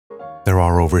there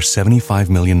are over 75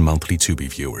 million monthly Tubi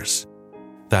viewers.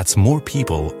 That's more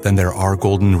people than there are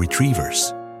golden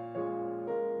retrievers.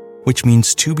 Which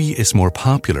means Tubi is more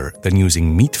popular than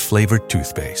using meat-flavored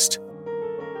toothpaste.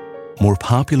 More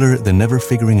popular than never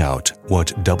figuring out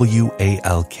what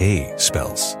WALK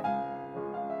spells.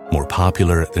 More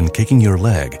popular than kicking your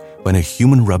leg when a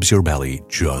human rubs your belly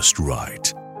just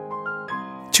right.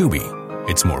 Tubi,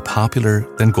 it's more popular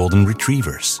than golden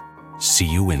retrievers. See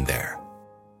you in there.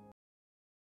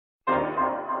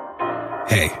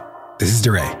 Hey, this is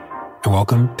DeRay, and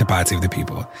welcome to Pod Save the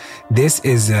People. This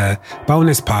is a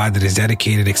bonus pod that is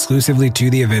dedicated exclusively to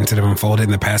the events that have unfolded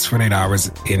in the past 48 hours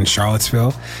in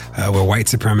Charlottesville, where white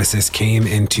supremacists came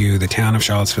into the town of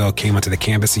Charlottesville, came onto the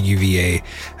campus of UVA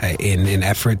in an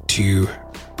effort to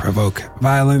provoke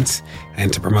violence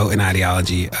and to promote an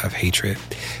ideology of hatred.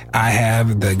 I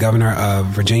have the governor of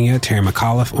Virginia, Terry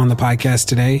McAuliffe, on the podcast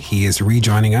today. He is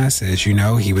rejoining us. As you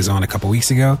know, he was on a couple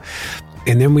weeks ago.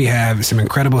 And then we have some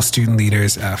incredible student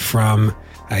leaders from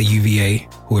UVA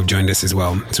who have joined us as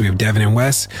well. So we have Devin and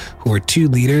Wes, who are two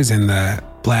leaders in the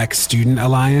Black Student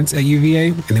Alliance at UVA.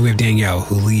 And then we have Danielle,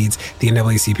 who leads the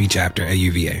NAACP chapter at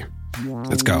UVA.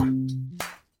 Let's go.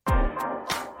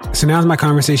 So now's my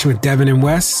conversation with Devin and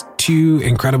Wes, two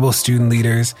incredible student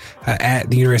leaders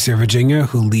at the University of Virginia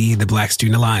who lead the Black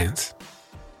Student Alliance.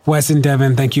 Wes and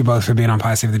Devin, thank you both for being on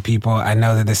Pod Save the People. I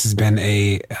know that this has been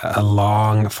a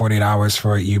long 48 hours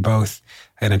for you both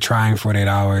and a trying 48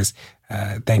 hours.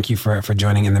 Thank you for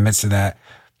joining in the midst of that.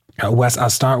 Wes, I'll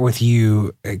start with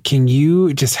you. Can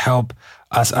you just help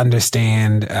us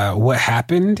understand what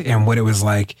happened and what it was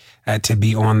like to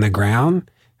be on the ground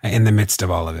in the midst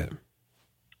of all of it?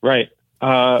 Right.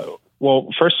 Well,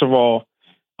 first of all,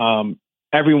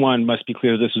 everyone must be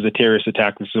clear this was a terrorist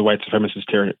attack. This is a white supremacist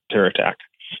terror attack.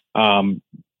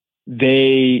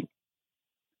 They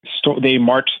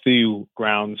marched through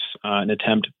grounds in an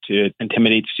attempt to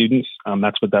intimidate students.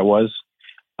 That's what that was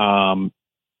on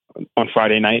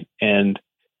Friday night, and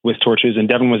with torches. And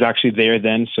Devin was actually there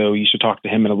then, so you should talk to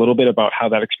him in a little bit about how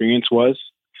that experience was.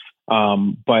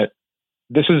 But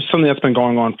this is something that's been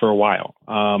going on for a while.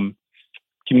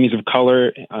 Communities of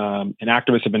color and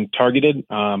activists have been targeted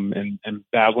and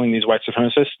battling these white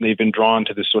supremacists, and they've been drawn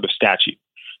to this sort of statue.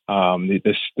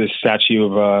 This statue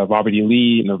of Robert E.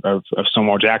 Lee and of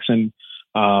Stonewall Jackson.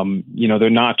 They're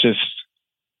not just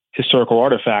historical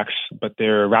artifacts, but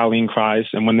they're rallying cries.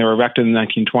 And when they were erected in the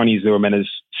 1920s, they were meant as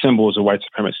symbols of white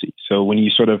supremacy. So when you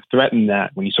sort of threaten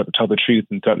that, when you sort of tell the truth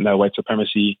and threaten that white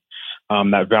supremacy,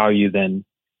 that value, then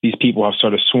these people have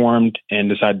sort of swarmed and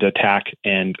decided to attack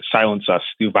and silence us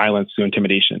through violence, through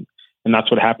intimidation. And that's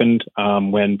what happened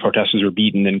when protesters were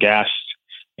beaten and gassed,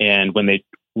 and when they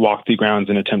walk through grounds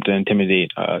and attempt to intimidate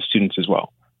students as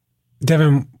well.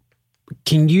 Devin,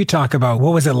 can you talk about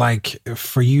what was it like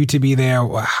for you to be there?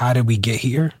 How did we get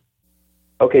here?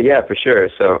 Okay, yeah, for sure.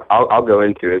 So I'll go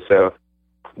into it. So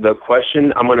the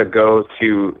question I'm going to go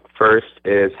to first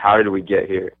is, how did we get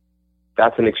here?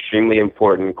 That's an extremely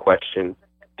important question.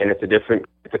 And it's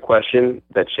a question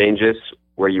that changes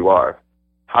where you are.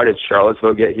 How did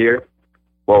Charlottesville get here?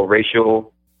 Well,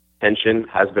 racial tension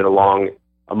has been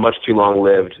a much too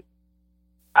long-lived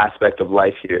aspect of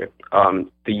life here.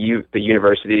 The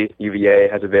university, UVA,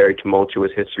 has a very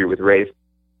tumultuous history with race.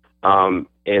 In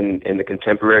the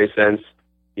contemporary sense,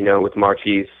 with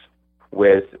Martise,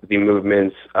 with the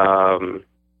movements and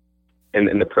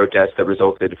the protests that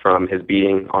resulted from his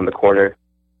being on the corner,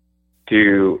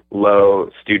 to low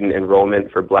student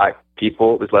enrollment for Black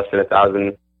people. There's less than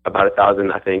about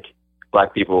 1,000, I think,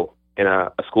 Black people in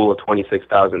a school of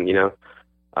 26,000,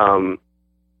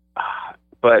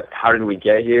 But how did we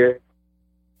get here?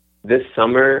 This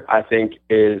summer, I think,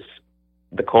 is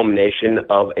the culmination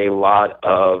of a lot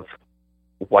of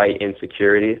white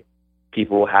insecurity.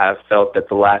 People have felt that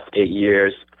the last 8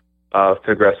 years of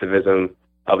progressivism,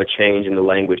 of a change in the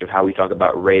language of how we talk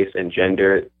about race and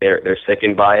gender, they're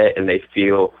sickened by it, and they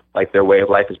feel like their way of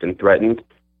life has been threatened.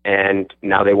 And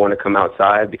now they want to come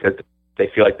outside because they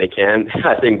feel like they can,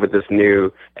 I think, with this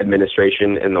new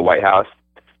administration in the White House.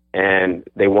 And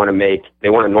they want to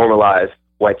normalize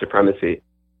white supremacy,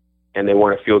 and they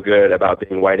want to feel good about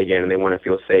being white again, and they want to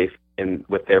feel safe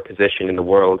with their position in the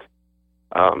world.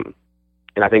 And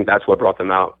I think that's what brought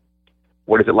them out.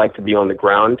 What is it like to be on the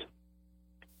ground?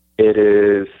 It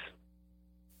is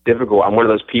difficult. I'm one of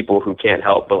those people who can't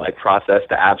help but process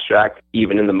the abstract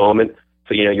even in the moment.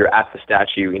 So you're at the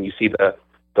statue and you see the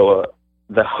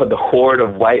horde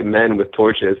of white men with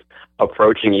torches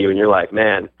approaching you, and you're like,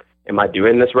 man, am I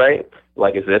doing this right?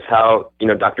 Is this how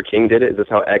Dr. King did it? Is this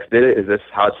how X did it? Is this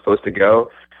how it's supposed to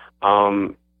go?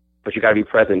 but you got to be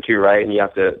present too, right? And you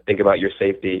have to think about your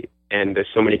safety. And there's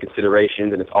so many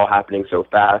considerations, and it's all happening so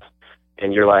fast.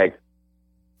 And you're like,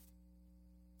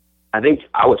 I think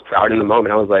I was proud in the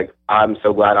moment. I was like, I'm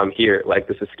so glad I'm here. Like,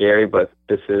 this is scary, but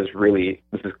this is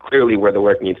clearly where the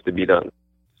work needs to be done.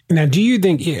 Now, do you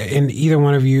think, and either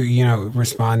one of you,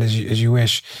 respond as you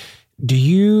wish, do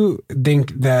you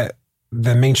think that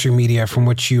the mainstream media from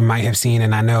which you might have seen,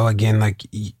 and I know, again, like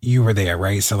you were there,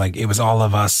 right? So like it was all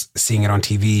of us seeing it on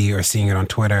TV or seeing it on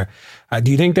Twitter. Do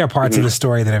you think there are parts of the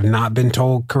story that have not been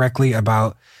told correctly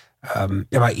about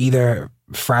either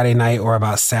Friday night or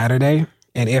about Saturday?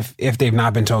 And if they've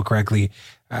not been told correctly,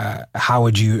 how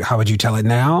would you tell it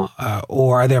now?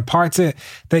 Or are there parts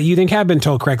that you think have been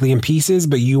told correctly in pieces,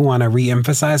 but you want to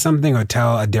reemphasize something or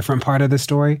tell a different part of the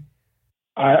story?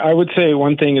 I would say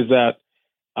one thing is that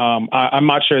I'm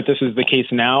not sure if this is the case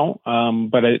now,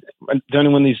 but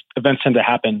then when these events tend to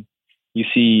happen, you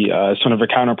see sort of a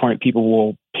counterpoint. People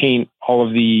will paint all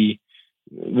of the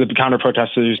counter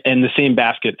protesters in the same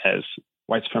basket as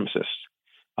white supremacists.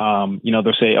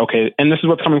 They'll say, okay, and this is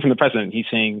what's coming from the president. He's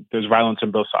saying there's violence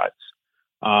on both sides.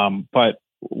 But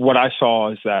what I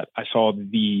saw is that I saw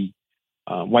the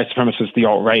white supremacists, the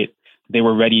alt-right, they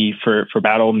were ready for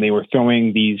battle, and they were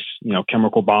throwing these,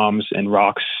 chemical bombs and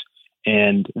rocks,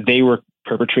 and they were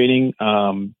perpetrating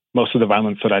most of the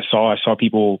violence that I saw. I saw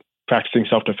people practicing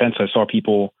self-defense. I saw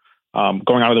people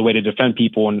going out of the way to defend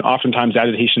people, and oftentimes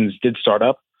agitations did start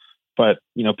up, but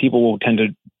people will tend to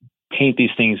paint these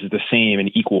things as the same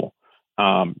and equal.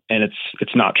 And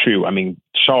it's not true. I mean,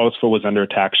 Charlottesville was under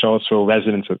attack. Charlottesville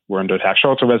residents were under attack.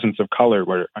 Charlottesville residents of color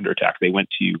were under attack. They went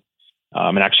to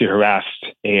and actually harassed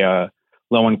a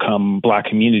low-income Black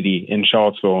community in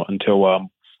Charlottesville until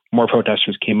more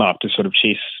protesters came up to sort of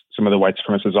chase some of the white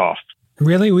supremacists off.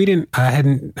 Really? I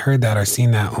hadn't heard that or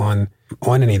seen that on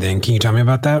anything. Can you tell me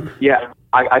about that? Yeah,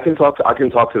 I can talk to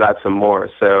that some more.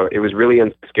 So it was really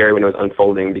scary when it was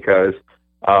unfolding because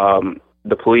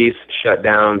the police shut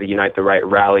down the Unite the Right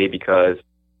rally because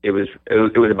it was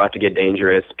about to get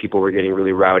dangerous. People were getting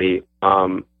really rowdy.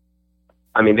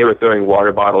 They were throwing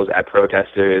water bottles at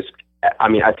protesters.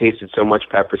 I tasted so much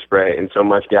pepper spray and so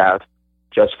much gas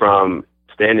just from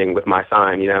standing with my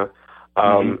sign,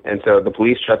 And so the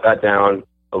police shut that down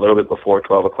a little bit before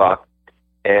 12 o'clock.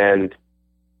 And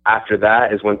after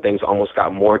that is when things almost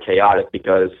got more chaotic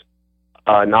because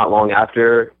not long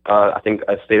after, I think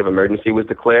a state of emergency was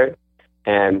declared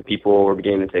and people were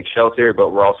beginning to take shelter, but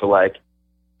we're also like,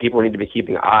 people need to be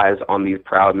keeping eyes on these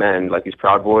proud men, like these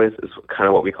Proud Boys is kind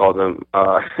of what we call them,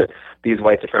 these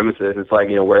white supremacists. It's like,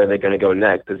 where are they going to go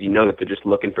next? Because that they're just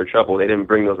looking for trouble. They didn't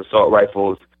bring those assault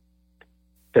rifles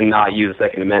to not use the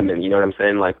Second Amendment. You know what I'm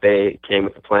saying? Like they came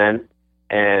with a plan,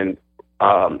 and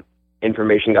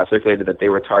information got circulated that they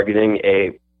were targeting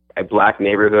a Black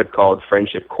neighborhood called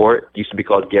Friendship Court. It used to be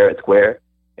called Garrett Square.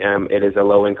 It is a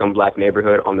low-income Black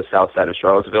neighborhood on the south side of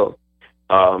Charlottesville.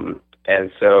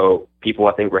 And so people,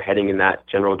 I think, were heading in that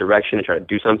general direction to try to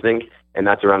do something. And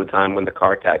that's around the time when the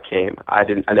car attack came. I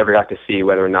never got to see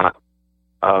whether or not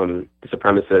the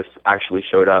supremacists actually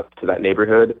showed up to that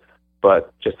neighborhood,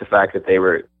 but just the fact that they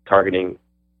were targeting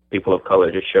people of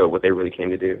color just showed what they really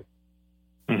came to do.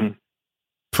 Mm-hmm.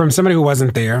 From somebody who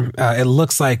wasn't there, it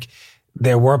looks like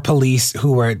there were police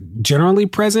who were generally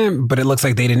present, but it looks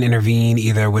like they didn't intervene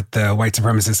either with the white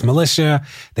supremacist militia.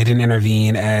 They didn't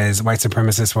intervene as white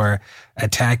supremacists were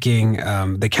attacking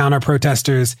the counter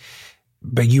protesters,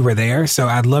 but you were there. So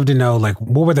I'd love to know, like,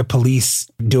 what were the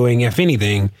police doing, if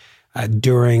anything,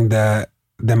 during the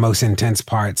most intense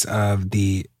parts of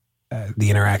the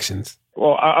interactions?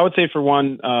 Well, I would say for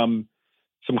one,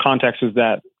 some context is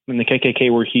that when the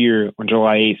KKK were here on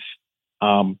July 8th,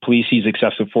 police used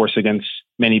excessive force against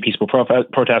many peaceful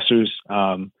protesters.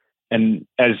 And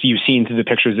as you've seen through the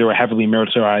pictures, they were heavily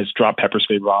militarized, dropped pepper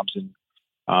spray bombs, and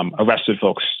arrested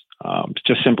folks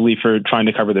just simply for trying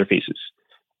to cover their faces.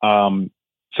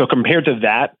 So compared to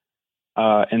that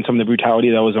and some of the brutality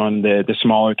that was on the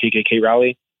smaller KKK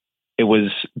rally, it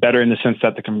was better in the sense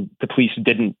that the police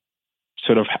didn't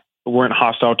weren't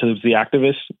hostile to the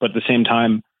activists, but at the same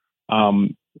time,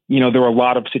 there were a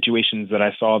lot of situations that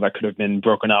I saw that could have been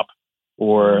broken up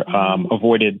or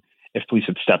avoided if police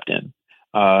had stepped in.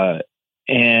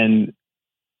 And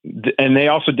they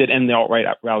also did end the alt-right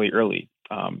rally early.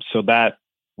 So that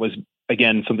was,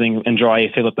 again, something in July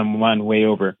 8th, they let them run way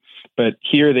over. But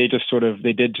here they did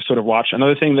watch.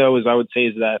 Another thing, though, is I would say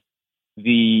is that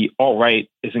the alt-right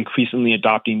is increasingly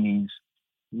adopting these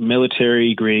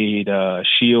military-grade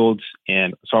shields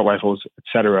and assault rifles, et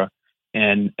cetera.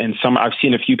 And some, I've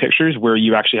seen a few pictures where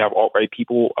you actually have alt-right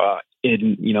people for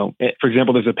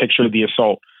example, there's a picture of the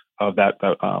assault of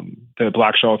the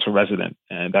Black Charlottesville resident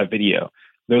and that video.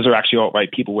 Those are actually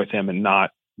alt-right people with him and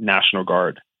not National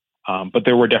Guard. But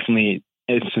there were definitely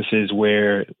instances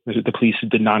where the police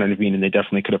did not intervene, and they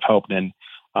definitely could have helped and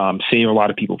save a lot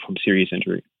of people from serious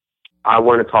injury. I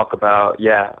want to talk about,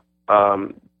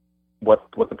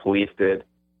 what the police did.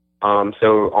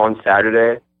 So on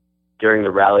Saturday, during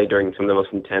the rally, during some of the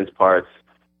most intense parts,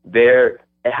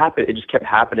 it just kept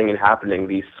happening and happening.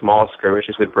 These small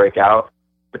skirmishes would break out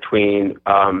between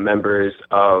members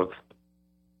of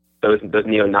those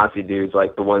neo-Nazi dudes,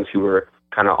 like the ones who were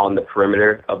kind of on the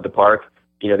perimeter of the park.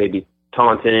 They'd be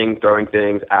taunting, throwing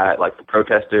things at like the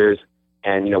protesters,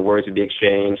 and words would be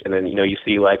exchanged, and then you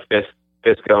see like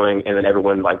fists going, and then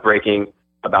everyone like breaking,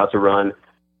 about to run.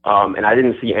 And I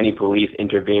didn't see any police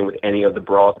intervene with any of the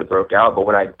brawls that broke out, but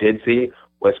what I did see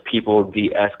was people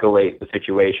de-escalate the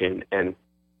situation, and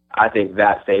I think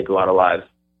that saved a lot of lives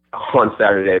on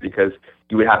Saturday, because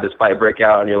you would have this fight break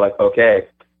out, and you're like, okay,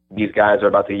 these guys are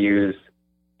about to use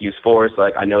force.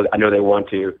 Like I know they want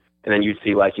to, and then you'd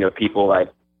see like people like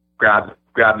grab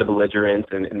the belligerents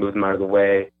and move them out of the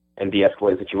way and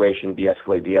de-escalate the situation,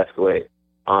 de-escalate.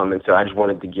 And so I just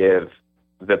wanted to give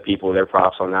the people their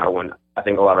props on that one. I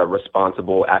think a lot of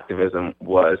responsible activism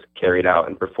was carried out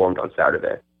and performed on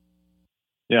Saturday.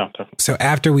 Yeah, definitely. So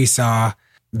after we saw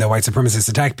the white supremacists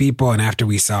attack people, and after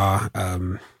we saw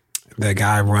the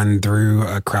guy run through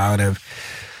a crowd of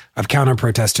counter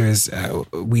protesters,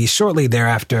 we shortly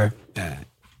thereafter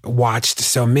watched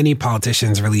so many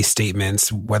politicians release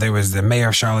statements, whether it was the mayor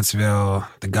of Charlottesville,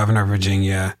 the governor of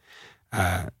Virginia,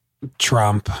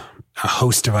 Trump, a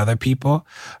host of other people.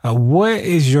 What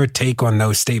is your take on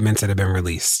those statements that have been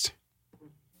released?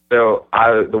 So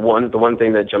the one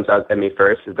thing that jumps out at me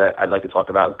first is that I'd like to talk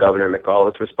about Governor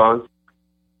McAuliffe's response.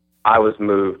 I was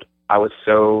moved. I was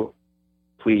so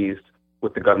pleased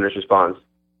with the governor's response.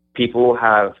 People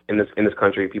have in this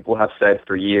country, people have said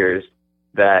for years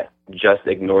that just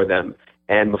ignore them.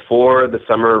 And before the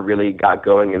summer really got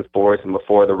going in force, and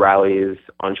before the rallies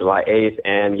on July 8th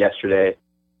and yesterday,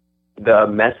 the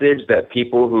message that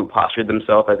people who postured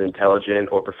themselves as intelligent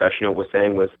or professional were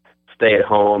saying was stay at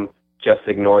home, just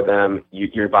ignore them,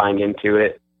 you're buying into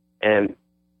it. And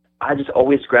I just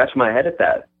always scratch my head at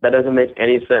that. That doesn't make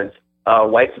any sense.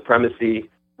 White supremacy,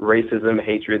 racism,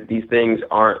 hatred, these things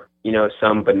aren't,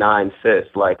 some benign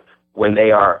cyst. Like when they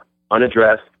are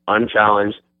unaddressed,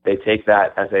 unchallenged, they take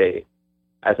that as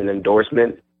an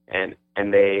endorsement and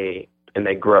they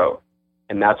grow.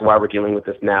 And that's why we're dealing with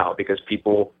this now, because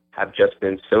people have just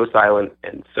been so silent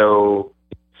and so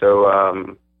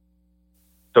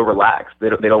relaxed. They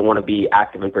don't want to be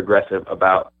active and progressive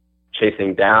about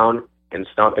chasing down and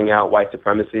stomping out white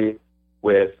supremacy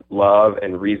with love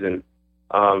and reason.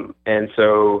 And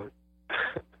so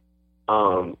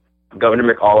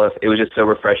Governor McAuliffe, it was just so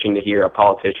refreshing to hear a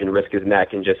politician risk his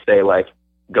neck and just say, like,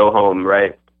 go home,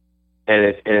 right?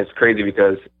 And it's crazy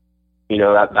because,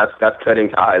 that's cutting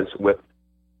ties with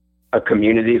a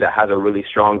community that has a really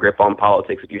strong grip on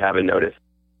politics, if you haven't noticed.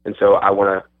 And so I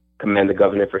want to commend the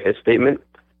governor for his statement.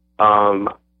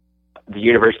 The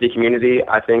university community,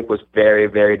 I think, was very,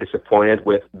 very disappointed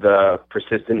with the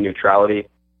persistent neutrality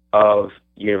of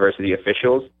university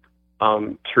officials.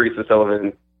 Teresa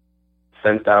Sullivan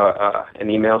sent out an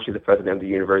email. She's the president of the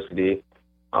university,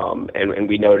 and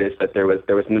we noticed that there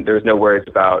was no words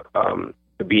about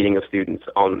the beating of students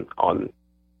on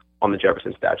the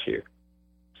Jefferson statue.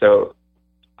 So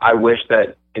I wish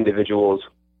that individuals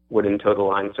wouldn't toe the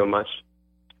line so much.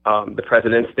 The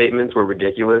president's statements were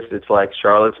ridiculous. It's like,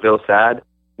 Charlottesville sad?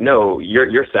 No,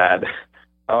 you're sad.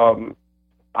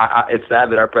 It's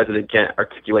sad that our president can't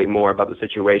articulate more about the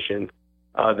situation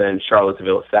than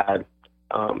Charlottesville is sad,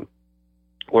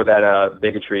 or that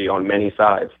bigotry on many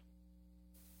sides.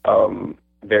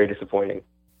 Very disappointing.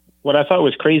 What I thought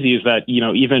was crazy is that,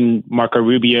 even Marco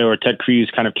Rubio or Ted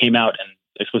Cruz kind of came out and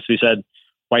explicitly said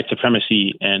white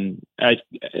supremacy and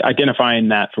identifying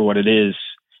that for what it is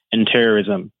and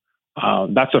terrorism.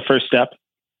 That's the first step.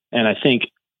 And I think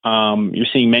you're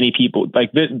seeing many people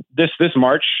like this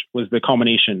march was the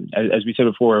culmination, as we said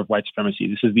before, of white supremacy.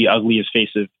 This is the ugliest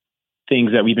face of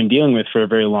things that we've been dealing with for a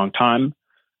very long time.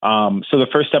 So the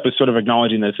first step is sort of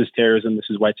acknowledging that this is terrorism, this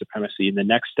is white supremacy. And the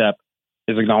next step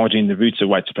is acknowledging the roots of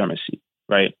white supremacy,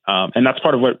 right? And that's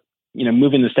part of what,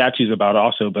 moving the statue is about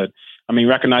also. But I mean,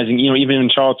 recognizing, even in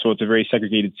Charlottesville, it's a very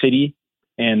segregated city,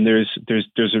 and there's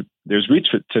roots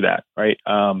to that, right?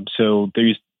 So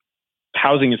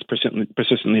housing has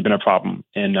persistently been a problem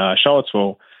in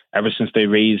Charlottesville ever since they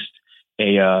raised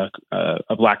a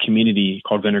Black community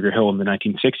called Vinegar Hill in the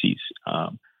 1960s.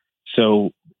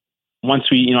 So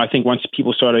I think once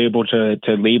people start able to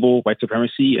label white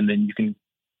supremacy, and then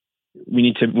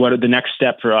the next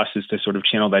step for us is to sort of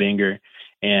channel that anger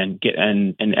and get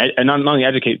and not only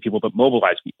educate people, but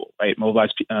mobilize people, right?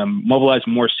 Mobilize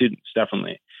more students,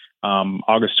 definitely.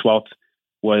 August 12th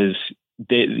was,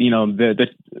 the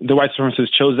white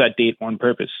supremacists chose that date on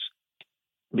purpose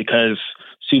because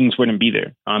students wouldn't be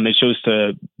there.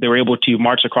 They were able to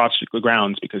march across the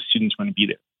grounds because students wouldn't be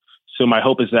there. So my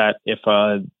hope is that if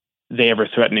they ever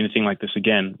threaten anything like this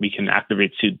again, we can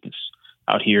activate students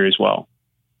out here as well.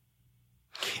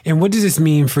 And what does this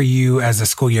mean for you as the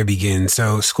school year begins?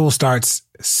 So school starts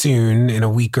soon, in a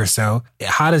week or so.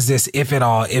 How does this, if at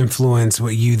all, influence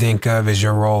what you think of as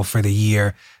your role for the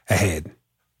year ahead?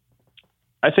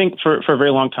 I think for a very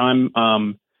long time,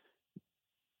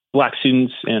 Black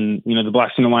students and, the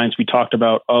Black Student Alliance, we talked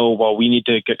about, we need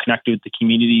to get connected with the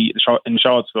community in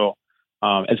Charlottesville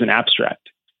as an abstract.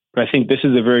 But I think this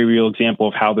is a very real example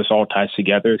of how this all ties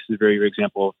together. This is a very real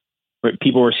example of where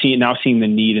people are seeing the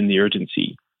need and the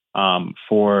urgency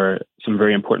for some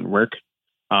very important work.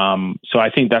 So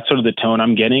I think that's sort of the tone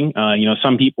I'm getting.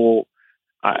 Some people,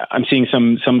 I'm seeing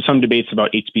some debates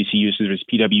about HBCUs versus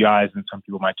PWIs, and some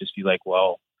people might just be like,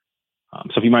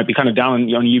 some people might be kind of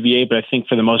down on UVA, but I think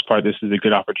for the most part, this is a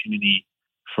good opportunity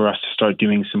for us to start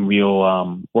doing some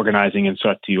real organizing and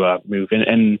start to move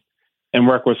and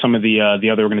work with some of the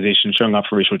other organizations showing up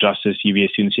for racial justice, UVA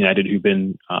Students United, who've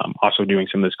been also doing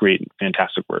some of this great,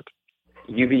 fantastic work.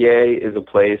 UVA is a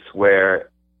place where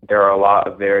there are a lot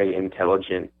of very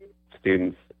intelligent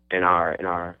students in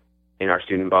our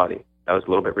student body. That was a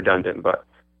little bit redundant, but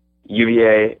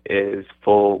UVA is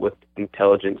full with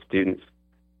intelligent students,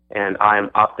 and I am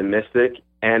optimistic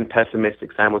and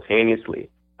pessimistic simultaneously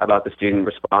about the student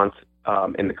response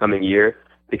in the coming year,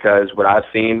 because what I've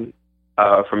seen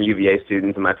from UVA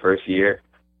students in my first year,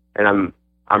 and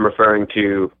I'm referring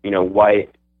to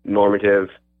white normative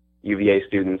UVA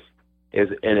students, is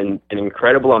an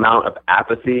incredible amount of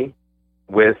apathy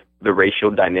with the racial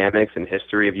dynamics and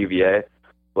history of UVA.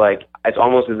 Like, it's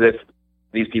almost as if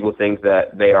these people think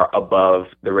that they are above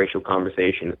the racial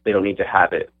conversation. They don't need to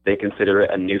have it. They consider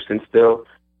it a nuisance still,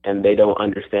 and they don't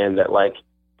understand that, like,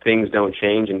 things don't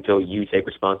change until you take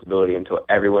responsibility, until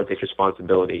everyone takes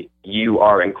responsibility. You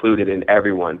are included in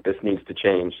everyone. This needs to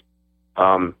change.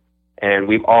 And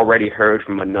we've already heard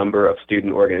from a number of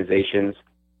student organizations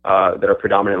that are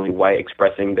predominantly white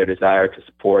expressing their desire to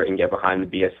support and get behind the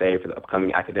BSA for the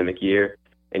upcoming academic year.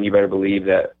 And you better believe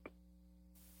that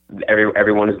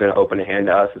everyone is going to open a hand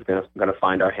to us, is going to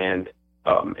find our hand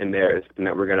in theirs, and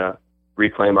that we're going to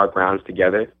reclaim our grounds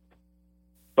together.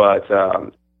 But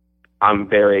I'm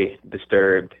very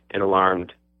disturbed and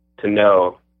alarmed to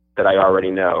know that I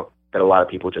already know that a lot of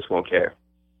people just won't care.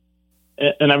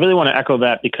 And I really want to echo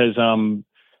that because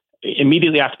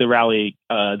immediately after the rally,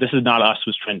 This Is Not Us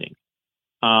was trending.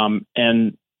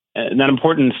 And that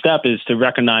important step is to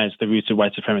recognize the roots of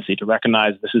white supremacy, to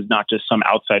recognize this is not just some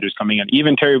outsiders coming in.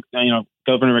 Even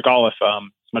Governor McAuliffe,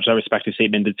 as much as I respect his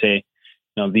statement, did say,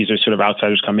 these are sort of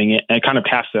outsiders coming in, and it kind of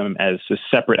cast them as a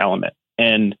separate element.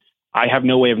 And I have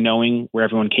no way of knowing where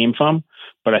everyone came from,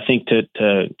 but I think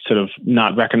to sort of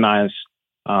not recognize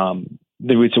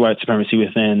the roots of white supremacy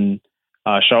within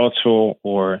Charlottesville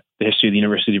or the history of the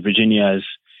University of Virginia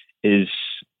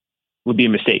would be a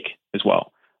mistake as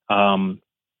well. And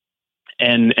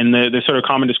the sort of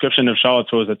common description of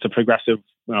Charlottesville is it's a progressive,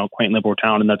 quaint liberal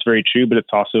town, and that's very true. But it's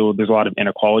also, there's a lot of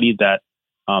inequality that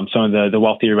some of the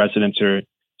wealthier residents or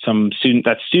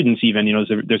students even,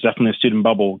 there's definitely a student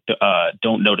bubble,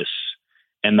 don't notice.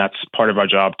 And that's part of our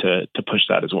job to push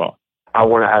that as well. I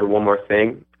want to add one more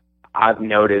thing. I've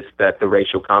noticed that the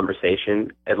racial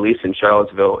conversation, at least in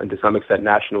Charlottesville and to some extent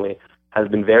nationally, has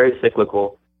been very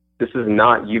cyclical. This is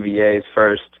not UVA's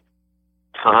first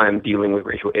time dealing with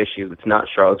racial issues. It's not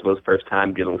Charlottesville's first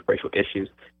time dealing with racial issues.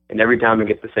 And every time we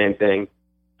get the same thing,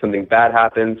 something bad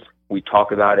happens, we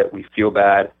talk about it, we feel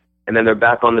bad, and then they're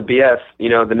back on the BS,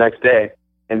 the next day.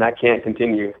 And that can't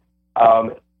continue.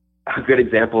 A good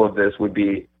example of this would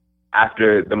be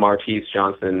after the Martise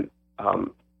Johnson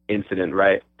incident,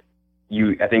 right?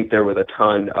 I think there was a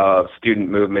ton of student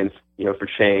movements, for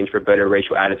change, for better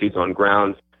racial attitudes on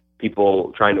grounds,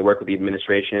 people trying to work with the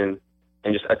administration,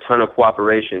 and just a ton of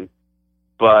cooperation.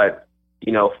 But,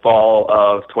 fall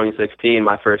of 2016,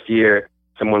 my first year,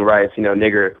 someone writes,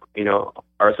 nigger,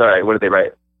 or sorry, what did they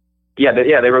write? Yeah,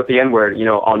 they wrote the N-word,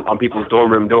 on people's dorm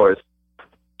room doors.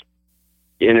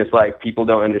 And it's like, people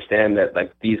don't understand that,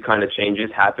 like, these kind of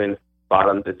changes happen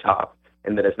bottom to top,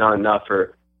 and that it's not enough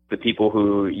for the people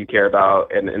who you care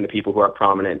about and the people who are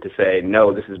prominent to say,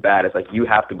 no, this is bad. It's like, you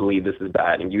have to believe this is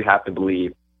bad, and you have to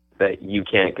believe that you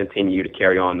can't continue to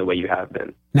carry on the way you have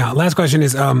been. Now, last question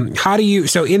is, how do you,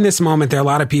 so in this moment, there are a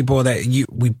lot of people that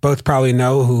we both probably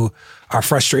know who are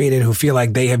frustrated, who feel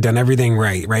like they have done everything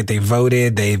right? They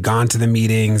voted, they've gone to the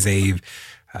meetings, they've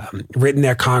written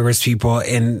their Congress people,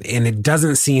 and it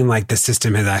doesn't seem like the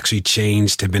system has actually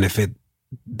changed to benefit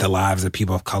the lives of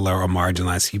people of color or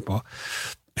marginalized people.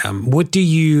 What do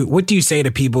you say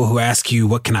to people who ask you,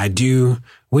 what can I do?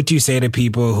 What do you say to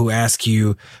people who ask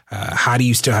you, how do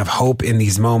you still have hope in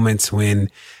these moments when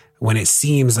it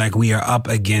seems like we are up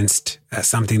against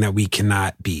something that we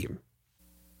cannot beat?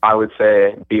 I would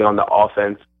say be on the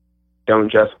offense.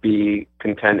 Don't just be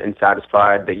content and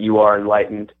satisfied that you are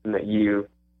enlightened and that you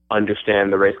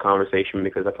understand the race conversation,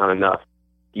 because that's not enough.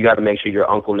 You got to make sure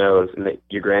your uncle knows and that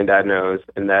your granddad knows,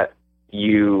 and that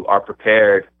you are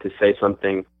prepared to say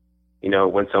something,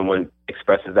 when someone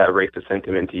expresses that racist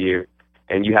sentiment to you.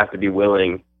 And you have to be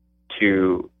willing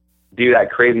to do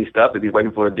that crazy stuff that these white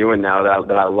people are doing now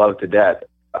that I love to death.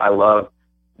 I love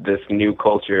this new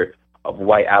culture of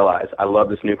white allies. I love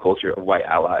this new culture of white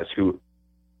allies who,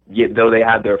 though they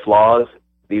have their flaws,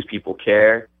 these people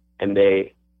care, and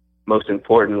most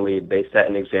importantly, they set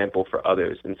an example for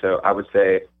others. And so I would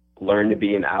say learn to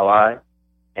be an ally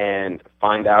and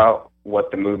find out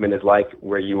what the movement is like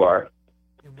where you are.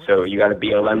 So you got a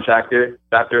BLM chapter,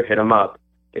 hit them up.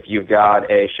 If you've got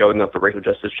a Showing Up for Racial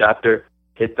Justice chapter,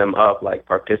 hit them up,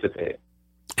 participate.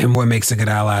 And what makes a good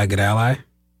ally a good ally?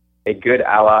 A good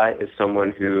ally is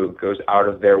someone who goes out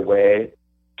of their way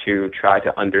to try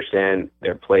to understand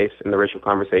their place in the racial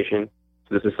conversation.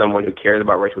 So this is someone who cares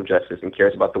about racial justice and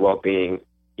cares about the well-being,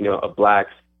 of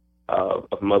blacks, of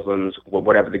Muslims,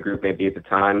 whatever the group may be at the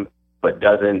time, but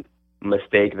doesn't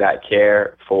mistake that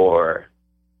care for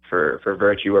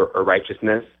virtue or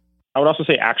righteousness. I would also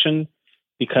say action,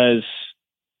 because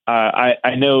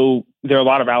I know there are a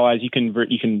lot of allies. You can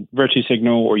virtue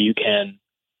signal, or you can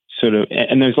sort of,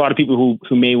 and there's a lot of people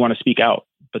who may want to speak out,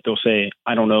 but they'll say,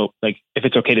 I don't know, if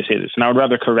it's okay to say this. And I would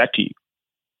rather correct you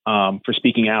for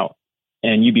speaking out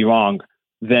and you be wrong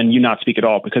than you not speak at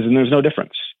all, because then there's no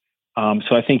difference.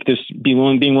 So I think this being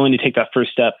willing to take that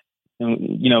first step,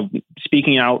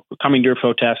 speaking out, coming to a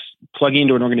protest, plugging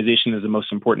into an organization is the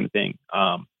most important thing.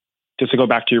 Just to go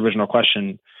back to your original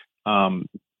question,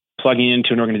 plugging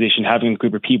into an organization, having a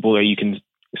group of people that you can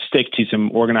stick to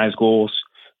some organized goals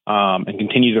and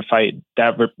continue to fight,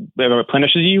 that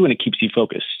replenishes you and it keeps you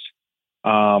focused.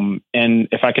 And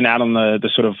if I can add on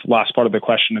the sort of last part of the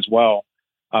question as well,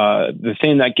 the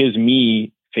thing that gives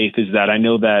me faith is that I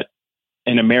know that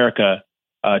in America,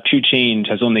 true change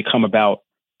has only come about,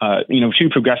 true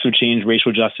progressive change,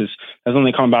 racial justice has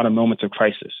only come about in moments of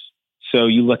crisis. So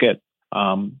you look at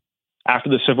after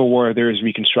the Civil War, there is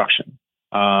Reconstruction.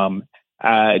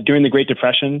 During the Great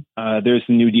Depression, there's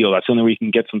the New Deal. That's the only way you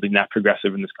can get something that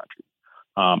progressive in this country.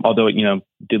 Although it,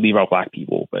 did leave out black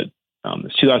people, but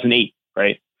it's 2008,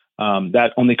 right?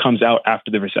 That only comes out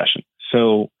after the recession.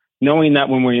 So knowing that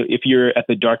if you're at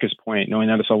the darkest point, knowing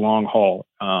that it's a long haul,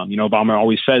 Obama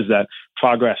always says that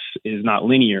progress is not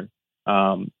linear.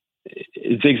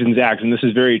 It zigs and zags, and this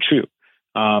is very true.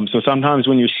 So sometimes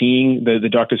when you're seeing the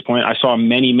darkest point, I saw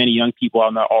many, many young people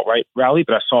on the alt-right rally,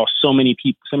 but I saw so many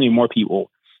more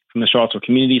people from the Charlottesville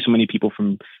community, so many people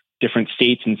from different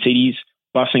states and cities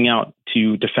busing out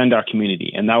to defend our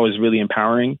community. And that was really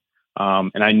empowering.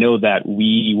 And I know that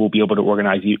we will be able to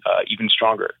organize even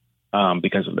stronger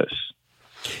because of this.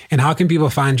 And how can people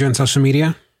find you on social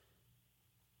media?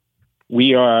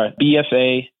 We are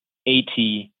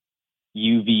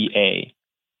BFAATUVA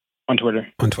on Twitter.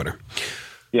 On Twitter.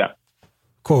 Yeah.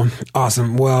 Cool.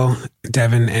 Awesome. Well,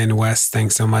 Devin and Wes,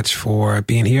 thanks so much for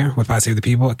being here with Pod Save the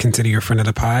People. Consider you a friend of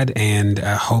the pod, and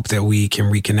hope that we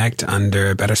can reconnect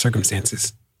under better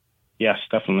circumstances. Yes,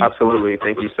 definitely. Absolutely.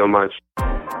 Thank you so much.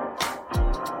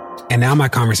 And now my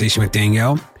conversation with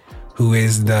Danielle, who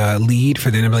is the lead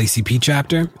for the NAACP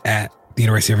chapter at the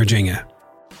University of Virginia.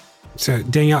 So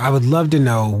Danielle, I would love to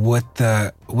know what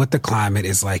the climate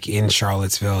is like in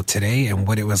Charlottesville today, and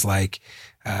what it was like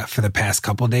for the past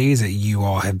couple of days that you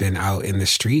all have been out in the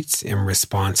streets in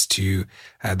response to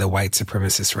the white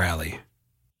supremacist rally.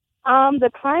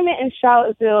 The climate in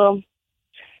Charlottesville,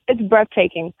 it's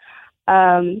breathtaking,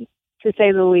 to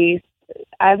say the least.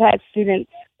 I've had students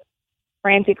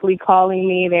frantically calling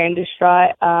me. They're in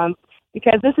distraught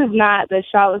because this is not the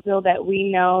Charlottesville that we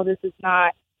know. This is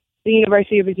not the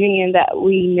University of Virginia that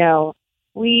we know.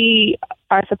 We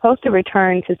are supposed to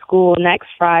return to school next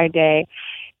Friday,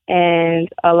 and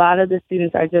a lot of the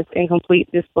students are just in complete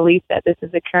disbelief that this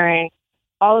is occurring.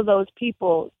 All of those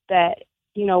people that,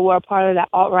 were a part of that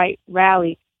alt-right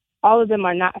rally, all of them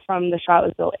are not from the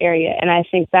Charlottesville area. And I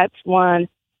think that's one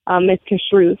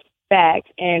misconstrued fact.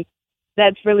 And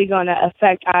that's really going to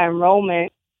affect our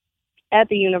enrollment at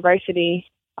the university.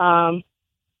 So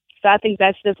I think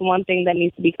that's just one thing that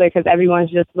needs to be clear, because everyone's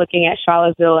just looking at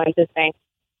Charlottesville and just saying,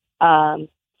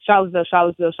 Charlottesville,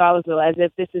 Charlottesville, Charlottesville, as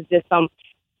if this is just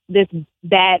this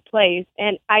bad place.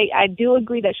 And I do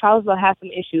agree that Charlottesville has some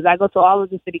issues. I go to all of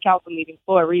the city council meetings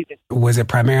for a reason. Was it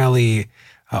primarily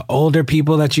older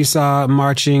people that you saw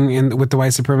marching with the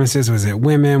white supremacists? Was it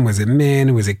women? Was it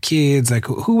men? Was it kids? Like,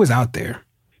 who was out there?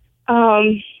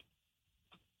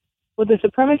 With the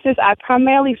supremacists, I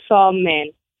primarily saw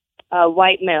men,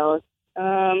 white males.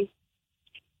 I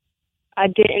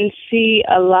didn't see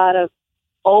a lot of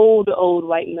old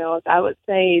white males. I would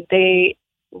say they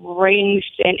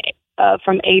ranged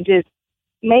from ages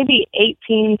maybe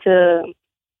 18 to,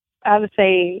 I would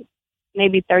say,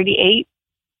 maybe 38.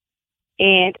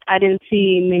 And I didn't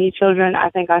see many children. I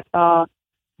think I saw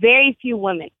very few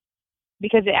women,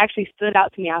 because it actually stood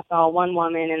out to me. I saw one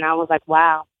woman and I was like,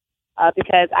 wow,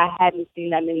 because I hadn't seen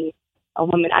that many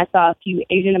women. I saw a few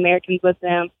Asian Americans with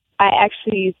them. I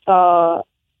actually saw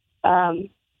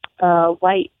a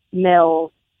white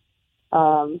male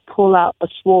pull out a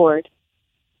sword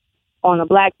on a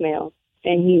black male,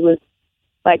 and he was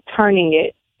like turning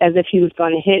it as if he was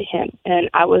going to hit him. And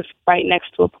I was right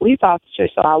next to a police officer,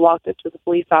 so I walked up to the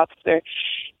police officer,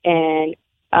 and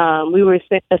we were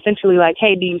essentially like,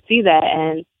 hey, do you see that?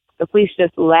 And the police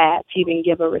just laughed. He didn't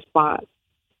give a response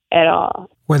at all.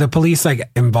 Were the police like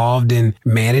involved in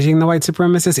managing the white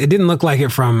supremacists? It didn't look like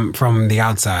it from the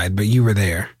outside, but you were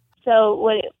there. So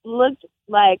what it looked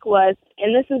like was,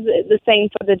 and this is the same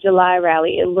for the July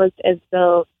rally, it looked as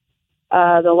though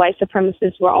the white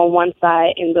supremacists were on one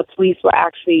side and the police were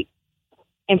actually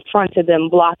in front of them,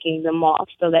 blocking them off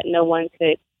so that no one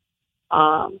could,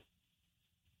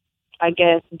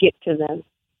 get to them.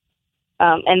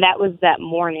 And that was that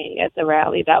morning at the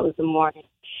rally. That was the morning.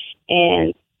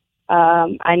 And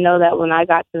I know that when I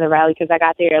got to the rally, because I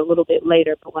got there a little bit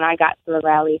later, but when I got to the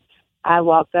rally, I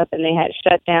walked up and they had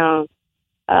shut down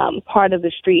part of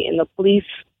the street, and the police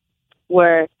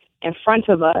were in front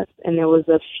of us, and there was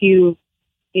a few,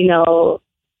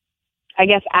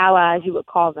 allies, you would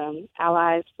call them,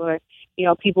 allies for,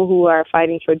 people who are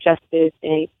fighting for justice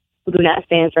and who do not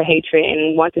stand for hatred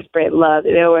and want to spread love.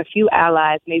 There were a few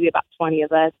allies, maybe about 20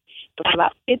 of us, but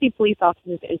about 50 police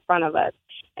officers in front of us.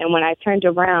 And when I turned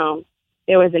around,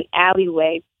 there was an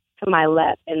alleyway to my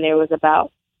left, and there was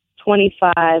about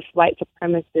 25 white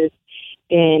supremacists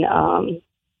in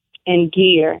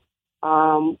gear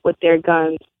with their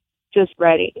guns just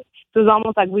ready. So it was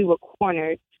almost like we were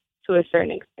cornered to a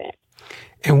certain extent.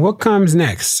 And what comes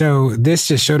next? So this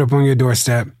just showed up on your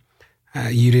doorstep.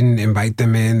 You didn't invite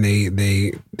them in.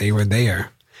 They were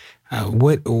there.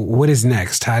 What is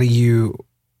next? How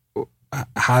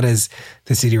does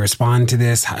the city respond to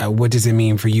this? What does it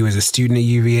mean for you as a student at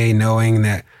UVA, knowing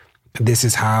that this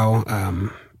is how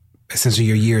essentially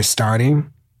your year is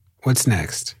starting? What's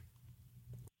next?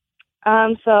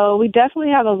 So we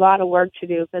definitely have a lot of work to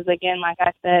do, because, again, like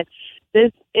I said,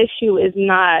 this issue is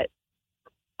not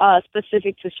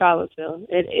specific to Charlottesville.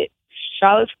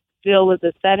 Charlottesville was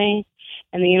the setting,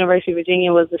 and the University of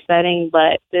Virginia was the setting,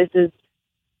 but this is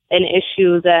an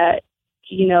issue that,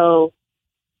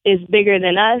 is bigger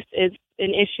than us. It's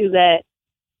an issue that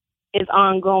is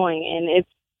ongoing, and it's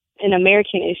an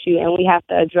American issue, and we have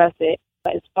to address it.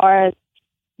 But as far as,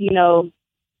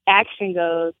 action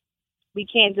goes, we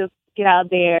can't just get out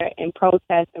there and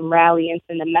protest and rally and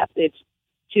send a message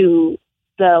to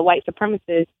the white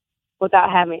supremacists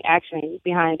without having action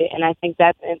behind it. And I think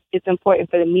it's important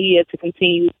for the media to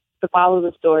continue to follow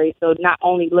the story. So not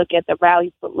only look at the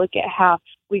rallies, but look at how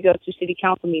we go to city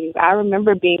council meetings. I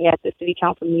remember being at the city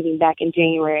council meeting back in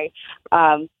January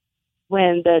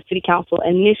when the city council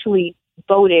initially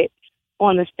voted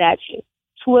on the statue.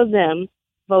 2 of them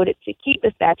voted to keep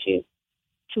the statue.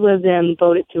 2 of them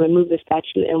voted to remove the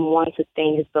statue, and one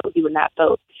sustained his vote. He would not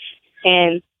vote.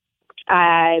 And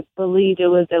I believe it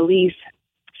was at least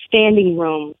standing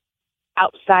room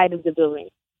outside of the building.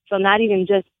 So not even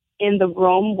just in the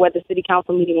room where the city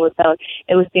council meeting was held,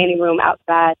 it was standing room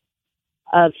outside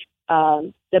of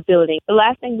the building. The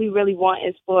last thing we really want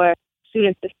is for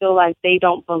students to feel like they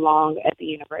don't belong at the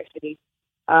university.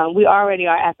 We already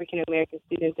are African-American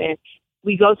students, and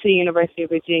we go to the University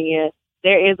of Virginia.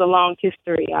 There is a long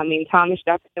history. I mean, Thomas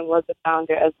Jefferson was the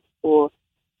founder of the school.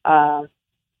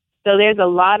 So there's a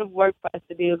lot of work for us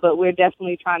to do, but we're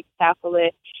definitely trying to tackle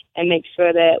it and make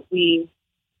sure that we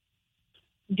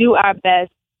do our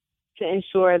best to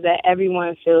ensure that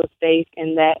everyone feels safe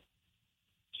and that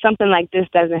something like this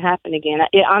doesn't happen again.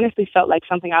 It honestly felt like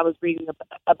something I was reading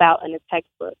about in a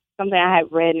textbook, something I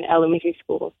had read in elementary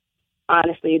school.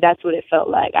 Honestly, that's what it felt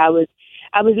like. I was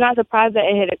not surprised that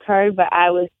it had occurred, but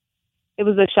it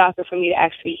was a shocker for me to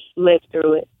actually live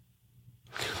through it.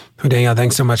 Well, Danielle,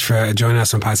 thanks so much for joining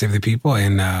us on Pod Save the People,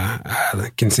 and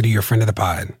consider you a friend of the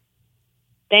pod.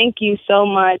 Thank you so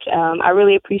much. I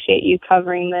really appreciate you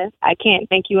covering this. I can't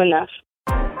thank you enough.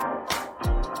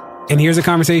 And here's a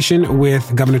conversation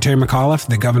with Governor Terry McAuliffe,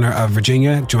 the governor of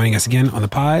Virginia, joining us again on the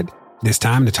pod, this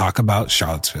time to talk about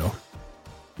Charlottesville.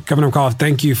 Governor McAuliffe,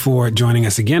 thank you for joining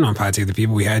us again on Pod Save the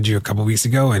People. We had you a couple of weeks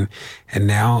ago, and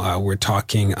now we're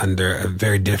talking under a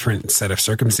very different set of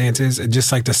circumstances. I'd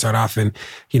just like to start off, and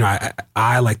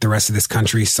I like the rest of this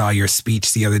country, saw your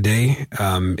speech the other day,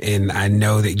 and I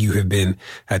know that you have been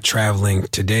traveling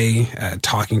today,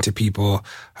 talking to people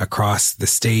across the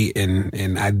state,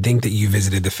 and I think that you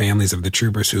visited the families of the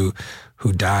troopers who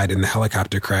died in the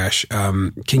helicopter crash.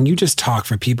 Can you just talk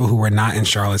for people who are not in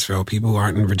Charlottesville, people who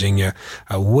aren't in Virginia,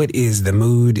 what is the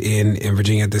mood in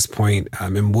Virginia at this point,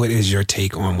 and what is your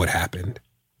take on what happened?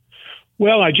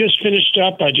 Well, I just finished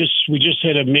up. We just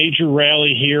had a major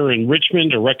rally here in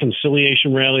Richmond, a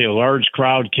reconciliation rally. A large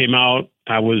crowd came out.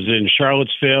 I was in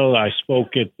Charlottesville. I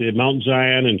spoke at the Mount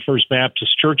Zion and First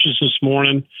Baptist churches this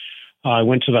morning. I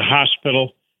went to the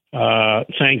hospital.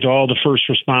 Thanked all the first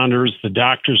responders, the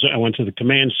doctors. I went to the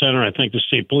command center. I thanked the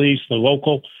state police, the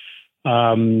local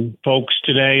folks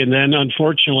today. And then,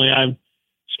 unfortunately, I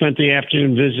spent the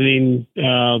afternoon visiting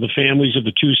the families of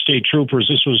the two state troopers.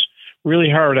 This was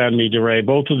really hard on me, DeRay.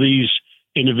 Both of these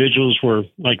individuals were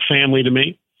like family to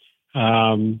me.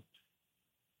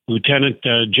 Lieutenant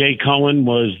Jay Cullen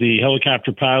was the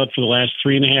helicopter pilot for the last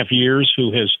 3.5 years,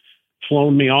 who has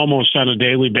flown me almost on a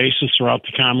daily basis throughout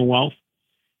the Commonwealth.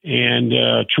 And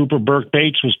Trooper Burke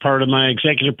Bates was part of my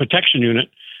executive protection unit,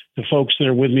 the folks that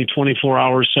are with me 24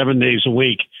 hours, 7 days a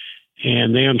week.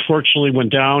 And they unfortunately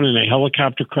went down in a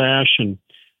helicopter crash. And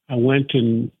I went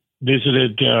and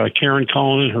visited Karen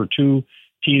Cullen and her 2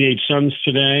 teenage sons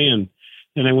today. And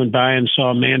then I went by and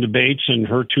saw Amanda Bates and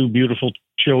her 2 beautiful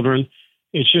children.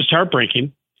 It's just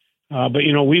heartbreaking. But,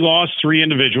 we lost 3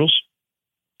 individuals,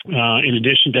 in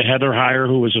addition to Heather Heyer,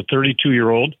 who was a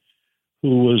 32-year-old.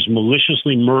 Who was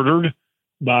maliciously murdered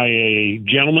by a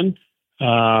gentleman,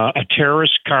 a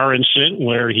terrorist car incident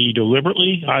where he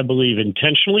deliberately, I believe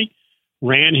intentionally,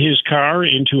 ran his car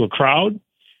into a crowd.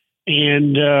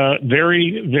 And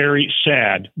very, very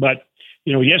sad. But,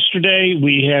 yesterday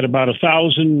we had about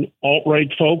 1,000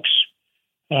 alt-right folks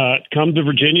come to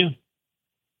Virginia.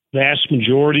 Vast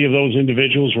majority of those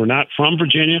individuals were not from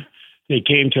Virginia. They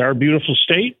came to our beautiful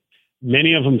state.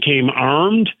 Many of them came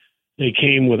armed. They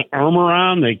came with armor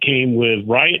on. They came with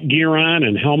riot gear on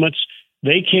and helmets.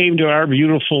 They came to our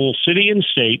beautiful city and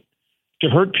state to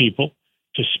hurt people,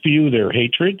 to spew their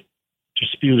hatred, to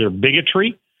spew their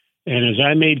bigotry. And as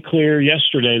I made clear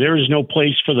yesterday, there is no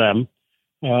place for them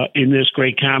in this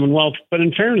great Commonwealth. But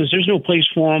in fairness, there's no place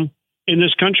for them in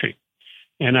this country.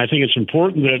 And I think it's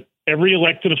important that every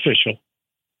elected official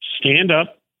stand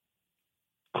up,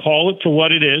 call it for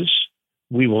what it is.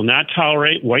 We will not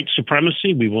tolerate white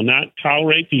supremacy. We will not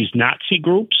tolerate these Nazi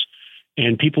groups,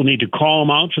 and people need to call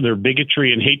them out for their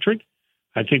bigotry and hatred.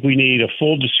 I think we need a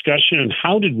full discussion on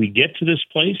how did we get to this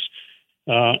place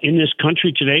in this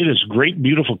country today, this great,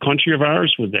 beautiful country of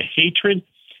ours with the hatred.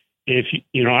 If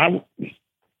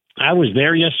I was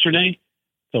there yesterday,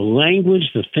 the language,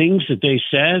 the things that they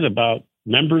said about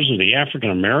members of the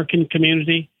African-American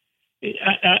community,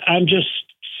 I'm just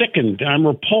sickened. I'm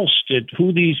repulsed at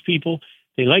who these people.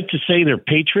 They like to say they're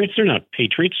patriots. They're not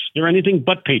patriots. They're anything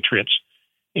but patriots.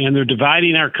 And they're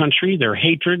dividing our country. Their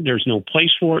hatred, there's no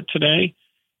place for it today.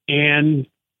 And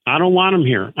I don't want them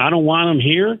here. I don't want them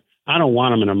here. I don't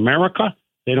want them in America.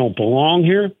 They don't belong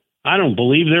here. I don't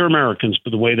believe they're Americans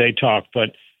by the way they talk.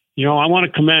 But, I want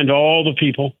to commend all the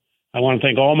people. I want to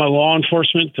thank all my law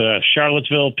enforcement, the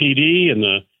Charlottesville PD and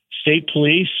the state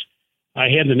police. I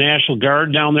had the National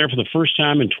Guard down there for the first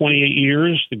time in 28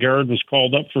 years. The Guard was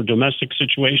called up for a domestic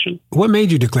situation. What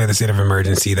made you declare the state of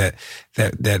emergency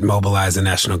that mobilized the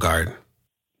National Guard?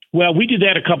 Well, we did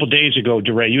that a couple of days ago,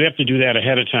 DeRay. You have to do that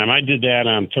ahead of time. I did that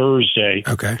on Thursday.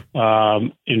 Okay.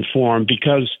 Informed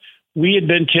because we had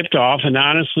been tipped off, and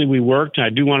honestly, we worked. I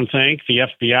do want to thank the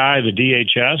FBI, the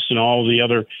DHS, and all the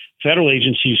other federal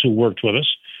agencies who worked with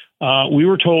us. We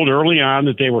were told early on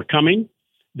that they were coming.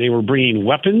 They were bringing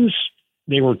weapons.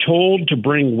 They were told to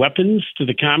bring weapons to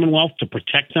the Commonwealth to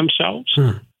protect themselves.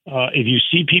 If you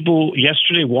see people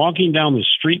yesterday walking down the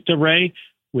street, DeRay,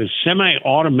 with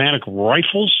semi-automatic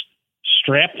rifles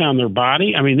strapped on their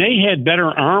body, I mean, they had better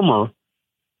armor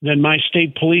than my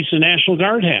state police and National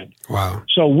Guard had. Wow.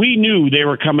 So we knew they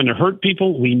were coming to hurt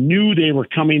people. We knew they were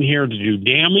coming here to do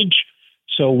damage.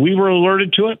 So we were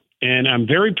alerted to it. And I'm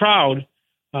very proud,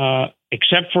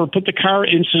 except for put the car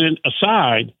incident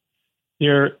aside,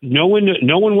 no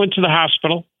one went to the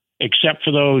hospital except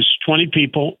for those 20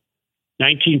 people,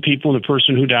 19 people, and the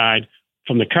person who died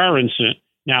from the car incident.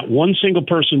 Not one single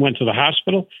person went to the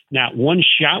hospital. Not one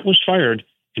shot was fired.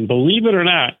 And believe it or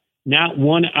not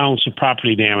 1 ounce of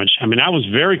property damage. I mean, I was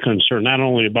very concerned not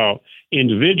only about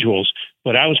individuals,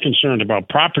 but I was concerned about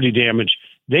property damage.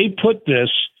 They put this,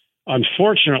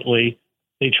 unfortunately,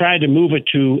 they tried to move it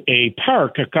to a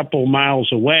park a couple miles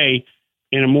away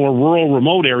in a more rural,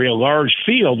 remote area, a large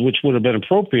field, which would have been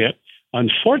appropriate.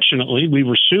 Unfortunately, we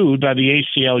were sued by the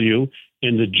ACLU,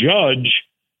 and the judge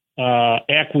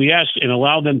acquiesced and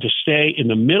allowed them to stay in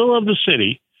the middle of the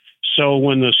city. So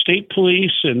when the state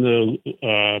police and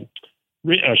the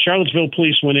Charlottesville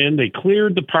police went in, they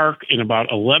cleared the park in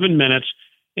about 11 minutes.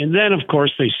 And then, of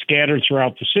course, they scattered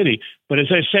throughout the city. But as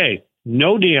I say,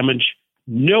 no damage.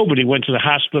 Nobody went to the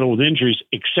hospital with injuries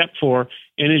except for,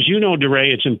 and as you know, DeRay,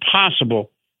 it's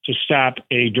impossible to stop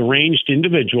a deranged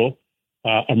individual,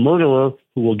 a murderer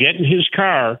who will get in his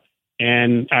car.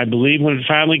 And I believe when it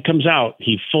finally comes out,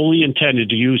 he fully intended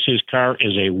to use his car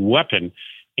as a weapon.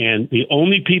 And the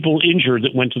only people injured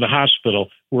that went to the hospital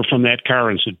were from that car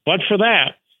incident. But for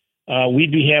that,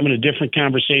 we'd be having a different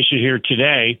conversation here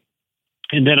today.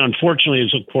 And then, unfortunately,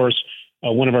 is of course,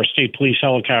 one of our state police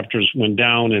helicopters went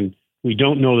down, and we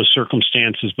don't know the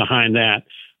circumstances behind that.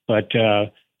 But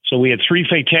so we had 3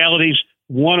 fatalities,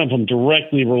 one of them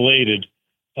directly related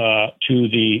to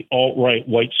the alt-right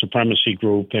white supremacy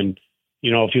group. And,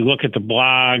 you know, if you look at the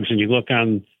blogs and you look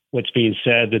on what's being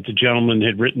said, that the gentleman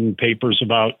had written papers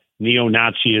about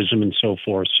neo-Nazism and so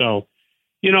forth. So,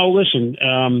 you know, listen,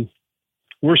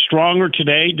 we're stronger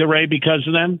today, DeRay, because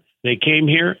of them. They came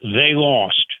here, they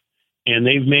lost, and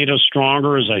they've made us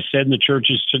stronger. As I said in the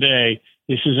churches today,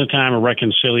 this is a time of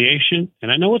reconciliation.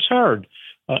 And I know it's hard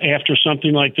after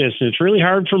something like this. And it's really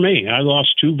hard for me. I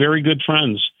lost 2 very good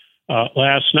friends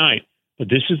last night. But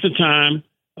this is the time,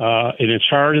 and it's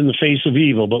hard in the face of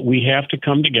evil, but we have to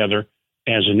come together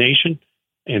as a nation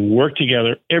and work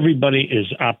together. Everybody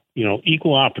is,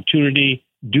 equal opportunity,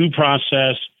 due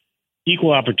process,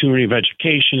 equal opportunity of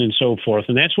education, and so forth.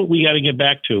 And that's what we got to get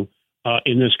back to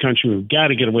in this country. We've got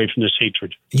to get away from this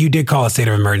hatred. You did call a state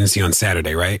of emergency on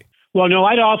Saturday, right? Well, no,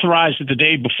 I'd authorized it the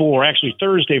day before, actually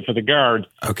Thursday, for the Guard.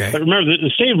 Okay. But remember, the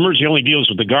state of emergency only deals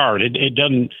with the Guard. It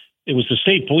doesn't. It was the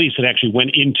state police that actually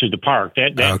went into the park.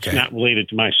 That's okay. Not related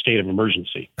to my state of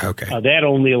emergency. Okay. That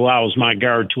only allows my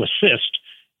Guard to assist,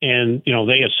 and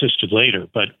they assisted later.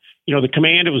 But the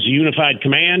command, it was a unified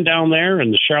command down there,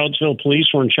 and the Charlottesville police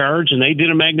were in charge, and they did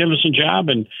a magnificent job.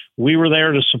 And we were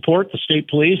there to support the state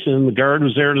police, and the Guard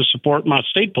was there to support my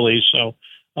state police. So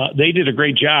they did a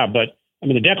great job. But I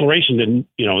mean, the declaration didn't,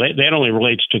 that only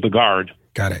relates to the Guard.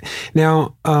 Got it.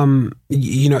 Now,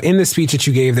 in the speech that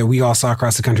you gave that we all saw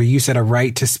across the country, you said a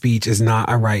right to speech is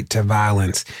not a right to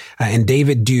violence. And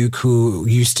David Duke, who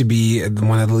used to be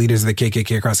one of the leaders of the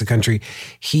KKK across the country,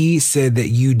 he said that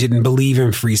you didn't believe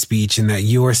in free speech and that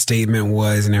your statement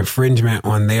was an infringement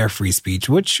on their free speech.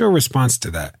 What's your response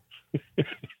to that?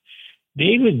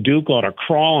 David Duke ought to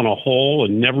crawl in a hole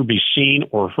and never be seen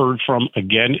or heard from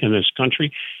again in this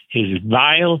country. His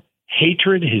vile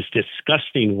hatred, his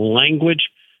disgusting language,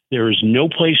 there is no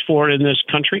place for it in this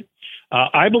country.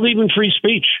 I believe in free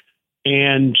speech.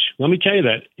 And let me tell you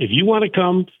that if you want to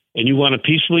come and you want to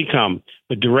peacefully come,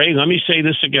 but DeRay, let me say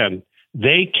this again.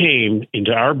 They came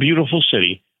into our beautiful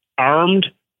city armed,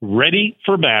 ready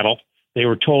for battle. They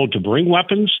were told to bring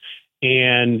weapons.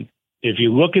 And if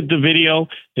you look at the video,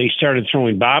 they started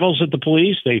throwing bottles at the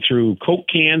police. They threw Coke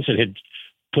cans that had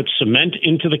put cement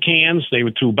into the cans. They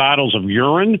threw bottles of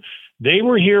urine. They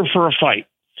were here for a fight,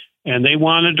 and they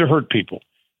wanted to hurt people.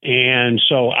 And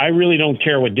so I really don't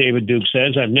care what David Duke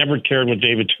says. I've never cared what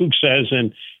David Duke says.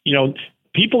 And,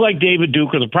 people like David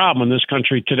Duke are the problem in this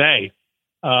country today.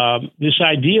 This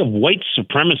idea of white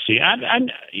supremacy,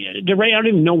 DeRay, I don't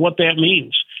even know what that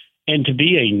means. And to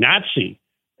be a Nazi,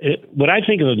 when I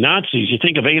think of the Nazis, you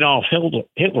think of Adolf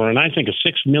Hitler, and I think of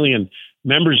 6 million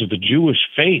members of the Jewish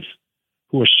faith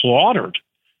who were slaughtered.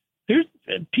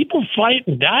 People fight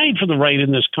and died for the right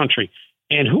in this country.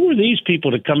 And who are these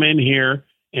people to come in here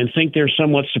and think they're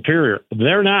somewhat superior?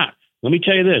 They're not. Let me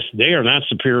tell you this. They are not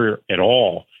superior at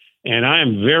all. And I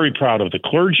am very proud of the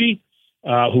clergy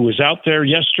who was out there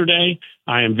yesterday.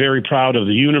 I am very proud of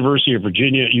the University of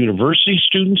Virginia university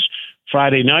students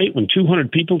Friday night when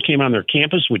 200 people came on their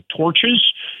campus with torches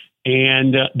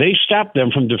and they stopped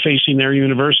them from defacing their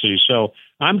university. So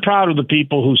I'm proud of the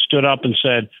people who stood up and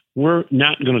said, we're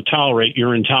not going to tolerate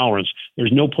your intolerance.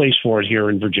 There's no place for it here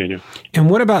in Virginia. And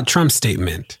what about Trump's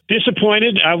statement?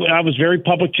 Disappointed. I was very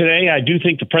public today. I do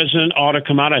think the president ought to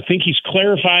come out. I think he's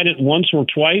clarified it once or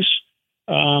twice.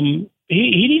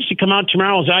 He needs to come out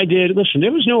tomorrow as I did. Listen,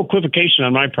 there was no equivocation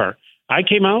on my part. I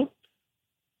came out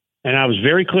and I was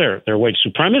very clear. They're white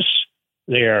supremacists.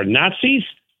 They are Nazis.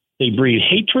 They breed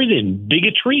hatred and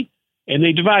bigotry, and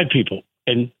they divide people.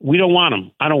 And we don't want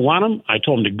them. I don't want them. I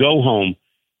told them to go home.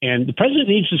 And the president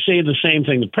needs to say the same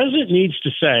thing. The president needs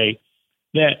to say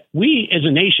that we as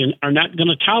a nation are not going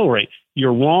to tolerate.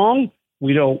 You're wrong.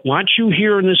 We don't want you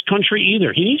here in this country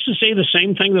either. He needs to say the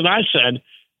same thing that I said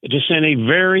to send a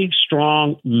very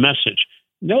strong message.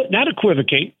 No, not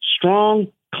equivocate, strong,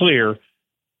 clear.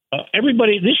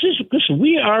 Everybody, listen,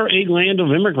 we are a land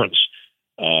of immigrants.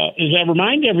 As I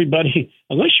remind everybody,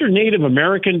 unless you're Native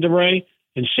American, DeRay,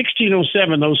 in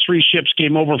 1607, those 3 ships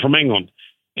came over from England.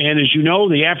 And as you know,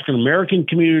 the African American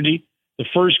community, the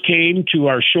first came to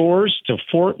our shores, to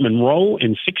Fort Monroe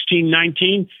in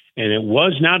 1619, and it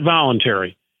was not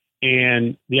voluntary.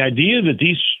 And the idea that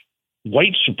these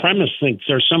white supremacists think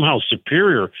they're somehow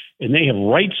superior and they have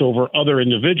rights over other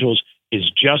individuals is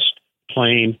just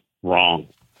plain wrong.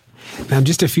 Now,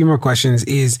 just a few more questions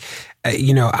is,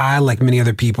 I, like many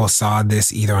other people, saw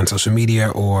this either on social media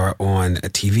or on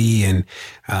TV.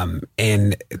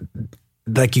 And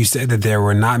like you said, that there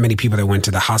were not many people that went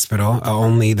to the hospital,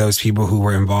 only those people who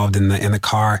were involved in the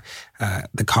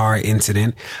car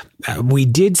incident. We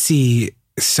did see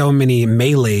so many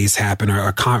melees happen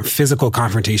or physical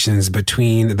confrontations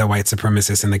between the white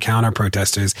supremacists and the counter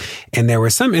protesters. And there were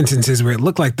some instances where it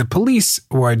looked like the police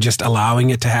were just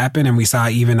allowing it to happen. And we saw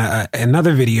even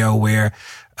another video where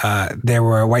there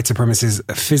were white supremacists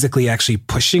physically actually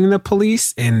pushing the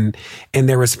police, and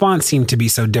their response seemed to be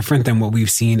so different than what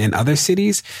we've seen in other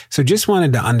cities. So just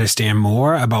wanted to understand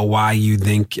more about why you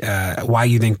think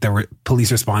the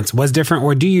police response was different,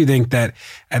 or do you think that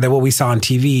what we saw on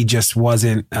TV just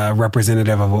wasn't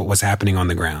representative of what was happening on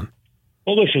the ground?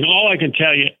 Well, listen, all I can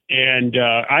tell you, and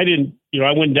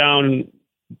I went down.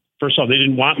 First off, they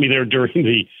didn't want me there during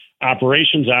the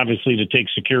operations, obviously, to take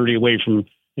security away from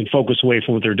and focus away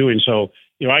from what they're doing. So,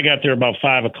 I got there about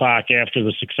 5 o'clock after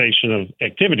the cessation of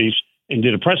activities and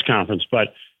did a press conference.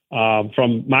 But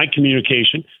from my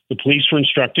communication, the police were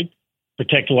instructed,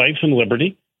 protect life and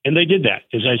liberty. And they did that.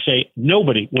 As I say,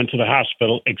 nobody went to the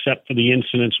hospital except for the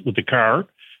incidents with the car.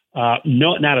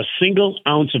 Not a single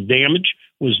ounce of damage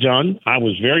was done. I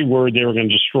was very worried they were going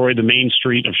to destroy the main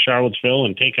street of Charlottesville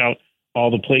and take out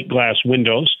all the plate glass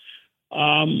windows.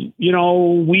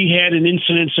 We had an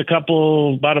incident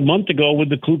about a month ago with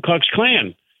the Ku Klux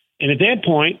Klan. And at that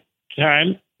point in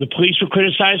time, the police were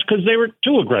criticized because they were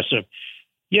too aggressive.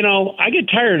 I get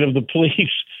tired of the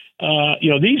police.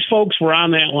 These folks were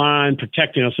on that line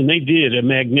protecting us, and they did a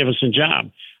magnificent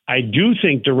job. I do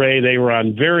think, DeRay, they were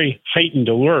on very heightened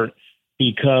alert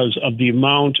because of the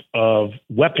amount of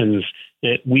weapons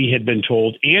that we had been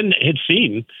told and had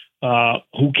seen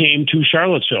who came to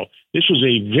Charlottesville. This was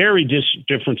a very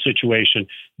different situation.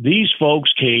 These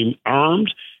folks came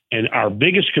armed, and our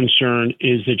biggest concern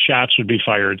is that shots would be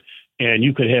fired, and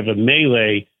you could have a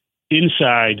melee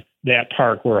inside that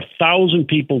park where 1,000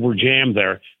 people were jammed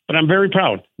there. But I'm very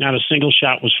proud. Not a single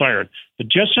shot was fired. But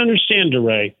just understand,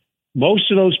 DeRay,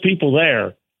 most of those people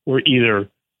there were either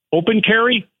open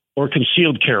carry or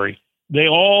concealed carry. They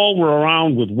all were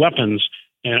around with weapons,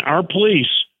 and our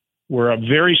police were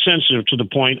very sensitive to the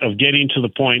point of getting to the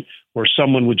point where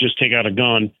someone would just take out a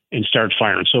gun and start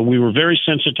firing. So we were very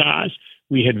sensitized.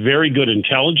 We had very good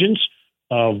intelligence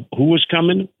of who was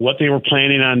coming, what they were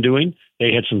planning on doing.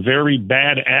 They had some very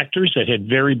bad actors that had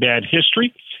very bad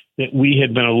history that we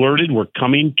had been alerted were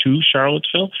coming to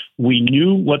Charlottesville. We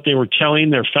knew what they were telling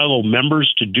their fellow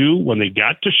members to do when they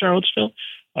got to Charlottesville.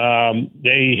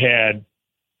 They had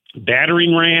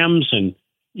battering rams, and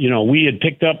we had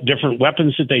picked up different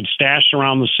weapons that they'd stashed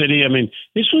around the city. I mean,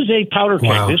 this was a powder keg.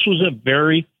 Wow. This was a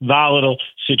very volatile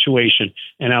situation.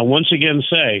 And I'll once again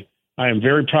say, I am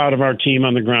very proud of our team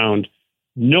on the ground.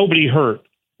 Nobody hurt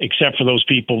except for those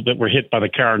people that were hit by the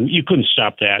car. And you couldn't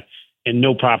stop that, and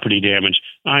no property damage.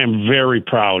 I am very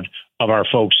proud of our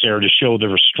folks there to show the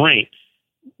restraint,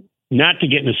 not to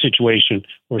get in a situation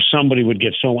where somebody would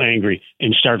get so angry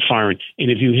and start firing. And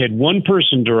if you had one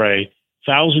person, DeRay,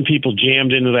 1,000 people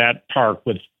jammed into that park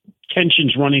with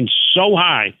tensions running so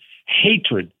high,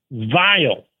 hatred,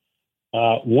 vile,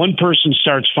 one person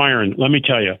starts firing, let me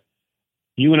tell you,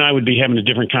 you and I would be having a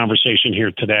different conversation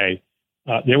here today.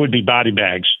 There would be body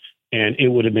bags. and it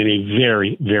would have been a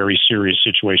very, very serious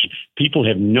situation. People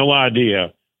have no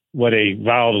idea what a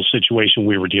volatile situation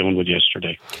we were dealing with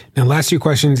yesterday. Now, last two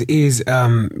questions is,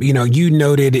 you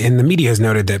noted, and the media has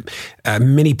noted that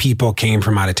many people came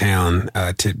from out of town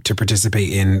to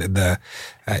participate in the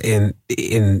in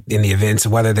the events,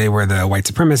 whether they were the white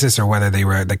supremacists or whether they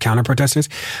were the counter protesters.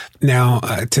 Now,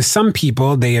 to some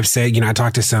people, they have said, I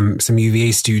talked to some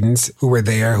UVA students who were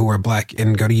there, who are Black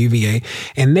and go to UVA,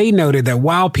 and they noted that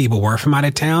while people were from out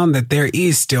of town, that there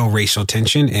is still racial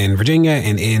tension in Virginia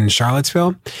and in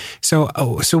Charlottesville. So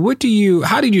how do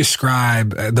you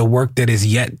describe the work that is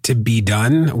yet to be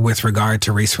done with regard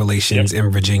to race relations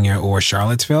in Virginia or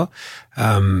Charlottesville,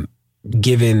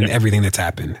 given everything that's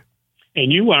happened? And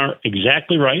you are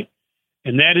exactly right.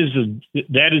 And that is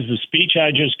the speech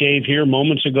I just gave here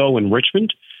moments ago in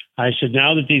Richmond. I said,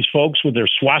 now that these folks with their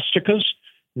swastikas,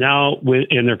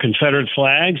 in their Confederate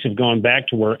flags, have gone back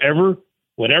to whatever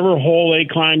hole they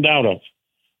climbed out of,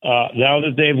 now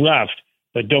that they've left,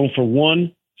 but don't for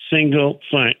one second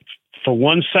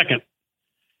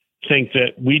think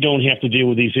that we don't have to deal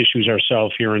with these issues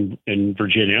ourselves here in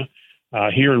Virginia.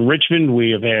 Here in Richmond,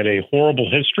 we have had a horrible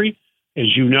history,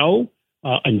 as you know,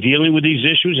 in dealing with these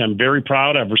issues. I'm very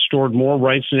proud. I've restored more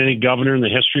rights than any governor in the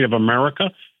history of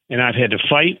America, and I've had to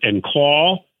fight and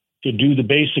claw to do the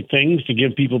basic things to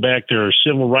give people back their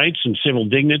civil rights and civil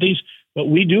dignities. But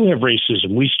we do have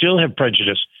racism. We still have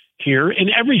prejudice here,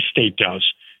 and every state does.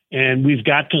 And we've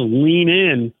got to lean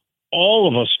in, all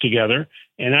of us together.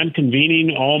 And I'm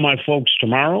convening all my folks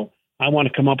tomorrow. I want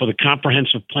to come up with a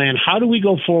comprehensive plan. How do we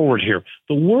go forward here?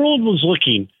 The world was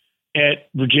looking at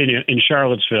Virginia and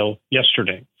Charlottesville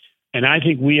yesterday. And I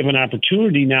think we have an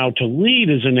opportunity now to lead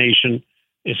as a nation,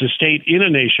 as a state in a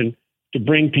nation, to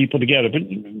bring people together. But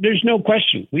there's no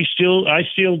question. I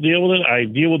still deal with it. I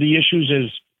deal with the issues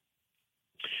as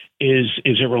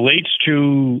it relates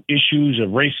to issues of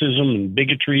racism and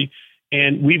bigotry.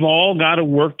 And we've all got to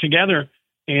work together,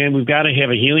 and we've got to have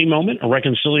a healing moment, a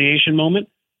reconciliation moment,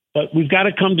 but we've got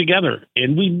to come together.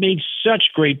 And we've made such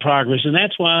great progress. And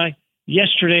that's why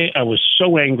yesterday I was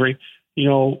so angry.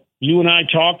 You and I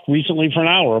talked recently for an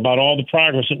hour about all the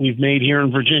progress that we've made here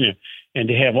in Virginia, and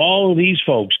to have all of these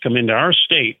folks come into our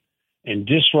state and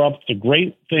disrupt the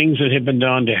great things that have been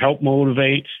done to help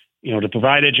motivate, to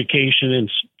provide education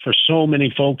and for so many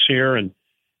folks here. And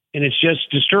it's just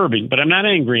disturbing, but I'm not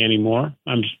angry anymore.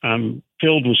 I'm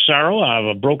filled with sorrow. I have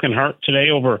a broken heart today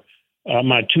over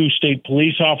my two state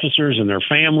police officers and their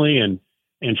family, and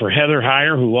for Heather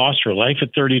Heyer, who lost her life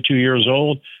at 32 years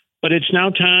old. But it's now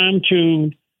time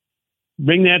to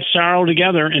bring that sorrow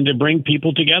together and to bring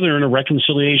people together in a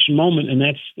reconciliation moment. And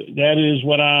that is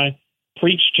what I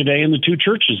preached today in the two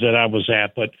churches that I was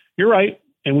at. But you're right.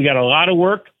 And we got a lot of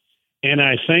work. And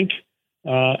I think,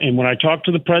 and when I talked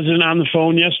to the president on the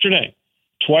phone yesterday,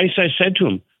 twice I said to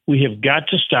him, we have got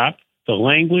to stop the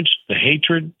language, the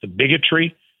hatred, the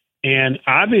bigotry. And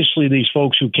obviously these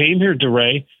folks who came here,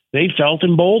 DeRay, they felt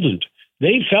emboldened.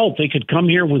 They felt they could come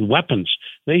here with weapons.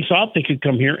 They thought they could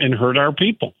come here and hurt our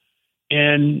people.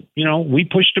 And, we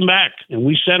pushed them back and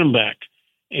we set them back.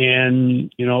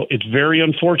 And, it's very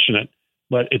unfortunate,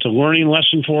 but it's a learning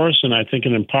lesson for us. And I think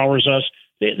it empowers us.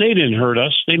 They didn't hurt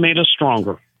us. They made us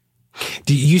stronger.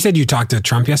 You said you talked to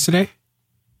Trump yesterday?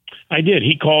 I did.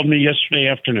 He called me yesterday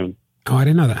afternoon. Oh, I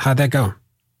didn't know that. How'd that go?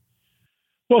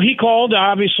 Well, he called.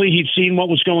 Obviously, he'd seen what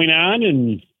was going on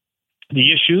and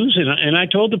the issues. And I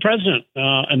told the president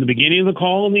in the beginning of the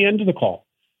call and the end of the call,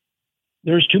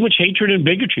 there's too much hatred and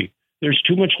bigotry. There's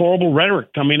too much horrible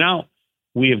rhetoric coming out.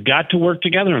 We have got to work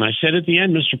together. And I said at the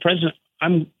end, Mr. President,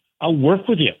 I'll work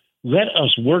with you. Let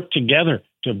us work together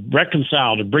to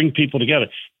reconcile, to bring people together.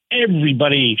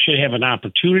 Everybody should have an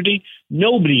opportunity.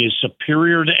 Nobody is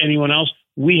superior to anyone else.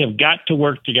 We have got to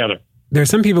work together. There are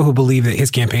some people who believe that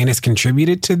his campaign has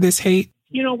contributed to this hate.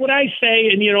 What I say,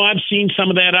 and, I've seen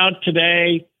some of that out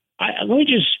today. Let me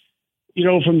just,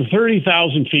 from the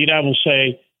 30,000 feet, I will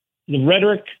say the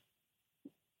rhetoric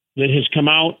that has come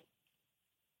out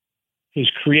has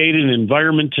created an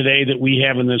environment today that we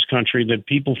have in this country that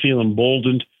people feel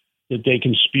emboldened that they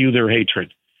can spew their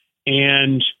hatred.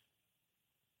 And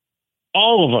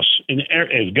all of us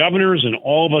as governors and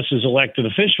all of us as elected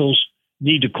officials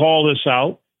need to call this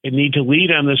out and need to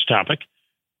lead on this topic.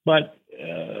 But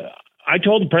I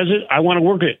told the president, I want to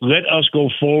work it. Let us go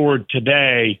forward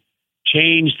today,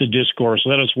 change the discourse.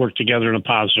 Let us work together in a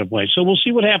positive way. So we'll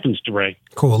see what happens, DeRay.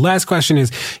 Cool. Last question is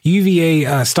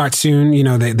UVA starts soon. You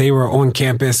know, they were on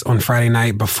campus on Friday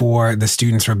night before the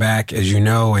students were back, as you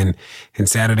know, and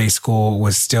Saturday school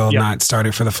was still not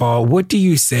started for the fall. What do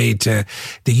you say to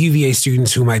the UVA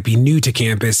students who might be new to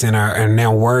campus and are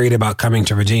now worried about coming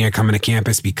to Virginia, coming to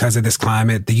campus because of this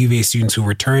climate, the UVA students who are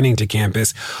returning to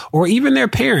campus, or even their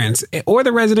parents or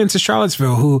the residents of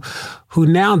Charlottesville who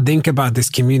now think about this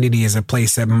community as a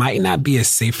place that might not be as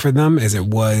safe for them as it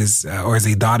was or as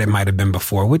they thought it might have been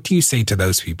before? What do you say to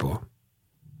those people?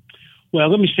 Well,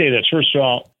 let me say this. First of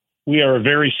all, we are a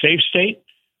very safe state.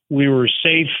 We were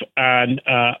safe on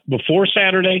before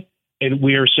Saturday, and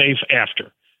we are safe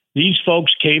after. These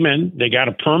folks came in. They got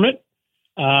a permit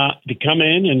to come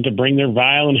in and to bring their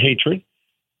violent hatred.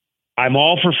 I'm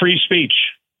all for free speech,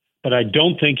 but I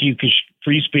don't think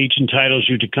free speech entitles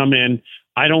you to come in.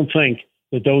 I don't think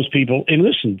that those people, and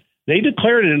listen, they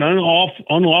declared it an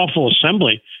unlawful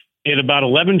assembly at about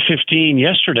 11:15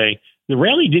 yesterday. The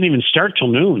rally didn't even start till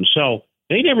noon, so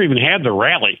they never even had the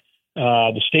rally.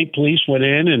 The state police went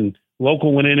in and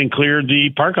local went in and cleared the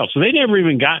park out. So they never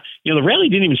even got, the rally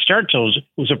didn't even start till it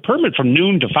was a permit from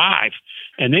noon to 5,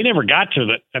 and they never got to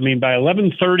it. I mean, by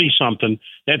 11:30 something,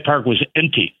 that park was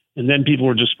empty, and then people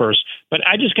were dispersed. But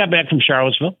I just got back from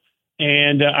Charlottesville,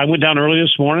 and I went down early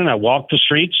this morning. I walked the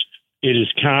streets. It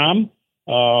is calm.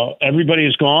 Everybody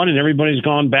is gone, and everybody's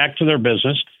gone back to their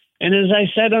business. And as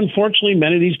I said, unfortunately,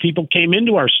 many of these people came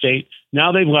into our state.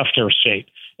 Now they've left our state.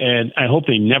 And I hope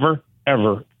they never,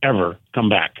 ever, ever come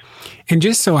back. And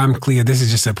just so I'm clear, this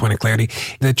is just a point of clarity.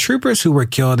 The troopers who were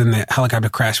killed in the helicopter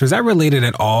crash, was that related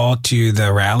at all to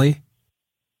the rally?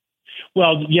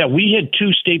 Well, yeah, we had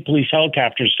 2 state police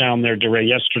helicopters down there, DeRay,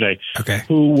 yesterday,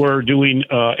 who were doing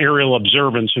aerial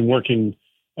observance and working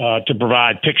to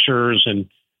provide pictures and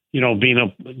being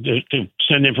able to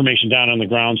send information down on the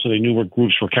ground so they knew where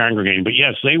groups were congregating. But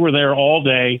yes, they were there all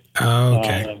day. Oh,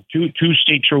 okay. 2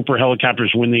 state trooper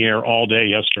helicopters were in the air all day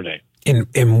yesterday.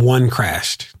 And one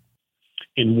crashed?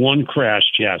 In one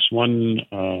crashed, yes. One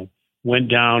went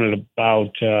down at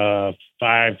about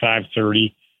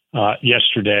 5:30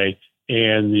 yesterday.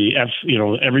 And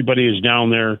everybody is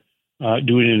down there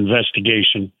doing an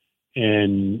investigation.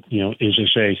 And, as I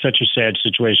say, such a sad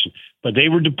situation. But they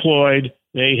were deployed.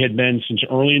 They had been since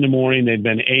early in the morning. They'd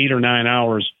been 8 or 9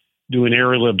 hours doing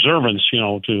aerial observance,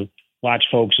 to watch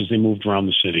folks as they moved around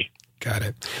the city. Got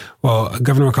it. Well,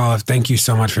 Governor McAuliffe, thank you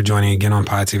so much for joining again on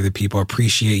Pod Save the People.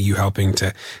 Appreciate you helping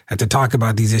to talk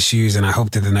about these issues. And I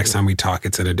hope that the next time we talk,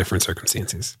 it's under different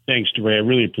circumstances. Thanks, DeRay. I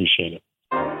really appreciate it.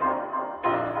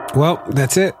 Well,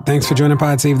 that's it. Thanks for joining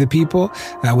Pod Save the People.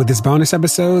 With this bonus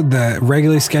episode, the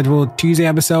regularly scheduled Tuesday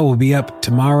episode will be up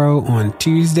tomorrow on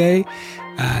Tuesday.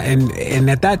 And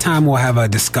at that time, we'll have a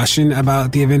discussion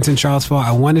about the events in Charlottesville.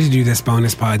 I wanted to do this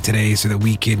bonus pod today so that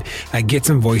we could get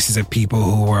some voices of people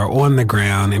who are on the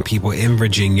ground and people in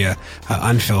Virginia,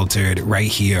 unfiltered, right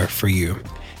here for you.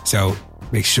 So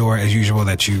make sure, as usual,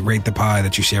 that you rate the pod,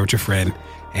 that you share with your friend,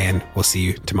 and we'll see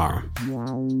you tomorrow.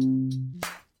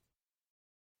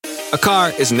 A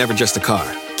car is never just a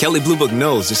car. Kelley Blue Book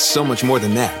knows it's so much more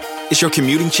than that. It's your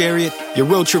commuting chariot, your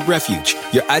road trip refuge,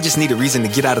 your I just need a reason to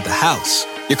get out of the house.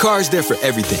 Your car is there for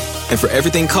everything. And for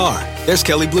everything car, there's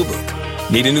Kelley Blue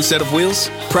Book. Need a new set of wheels?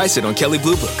 Price it on Kelley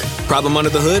Blue Book. Problem under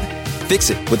the hood? Fix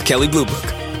it with Kelley Blue Book.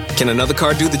 Can another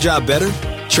car do the job better?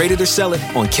 Trade it or sell it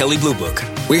on Kelley Blue Book.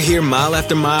 We're here mile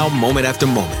after mile, moment after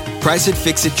moment. Price it,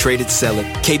 fix it, trade it, sell it.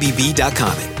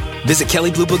 KBB.com it. Visit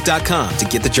KelleyBlueBook.com to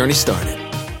get the journey started.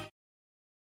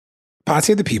 Pod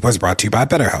Save the People is brought to you by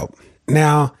BetterHelp.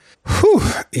 Now,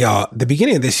 y'all, the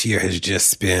beginning of this year has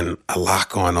just been a lot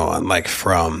going on, like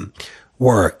from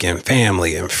work and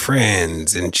family and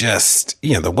friends and just,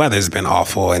 the weather's been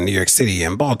awful in New York City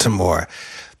and Baltimore.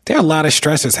 There are a lot of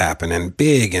stressors happening,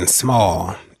 big and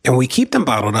small. And when we keep them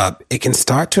bottled up, it can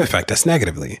start to affect us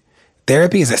negatively.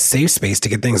 Therapy is a safe space to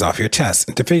get things off your chest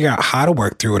and to figure out how to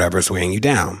work through whatever's weighing you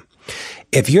down.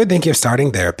 If you're thinking of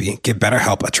starting therapy, give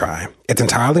BetterHelp a try. It's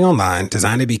entirely online,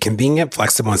 designed to be convenient,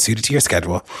 flexible, and suited to your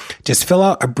schedule. Just fill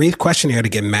out a brief questionnaire to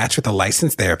get matched with a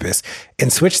licensed therapist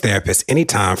and switch therapists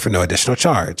anytime for no additional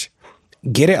charge.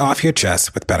 Get it off your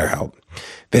chest with BetterHelp.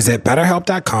 Visit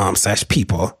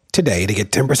BetterHelp.com/people today to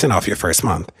get 10% off your first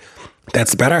month.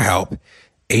 That's BetterHelp,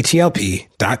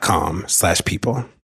 HELP.com/people.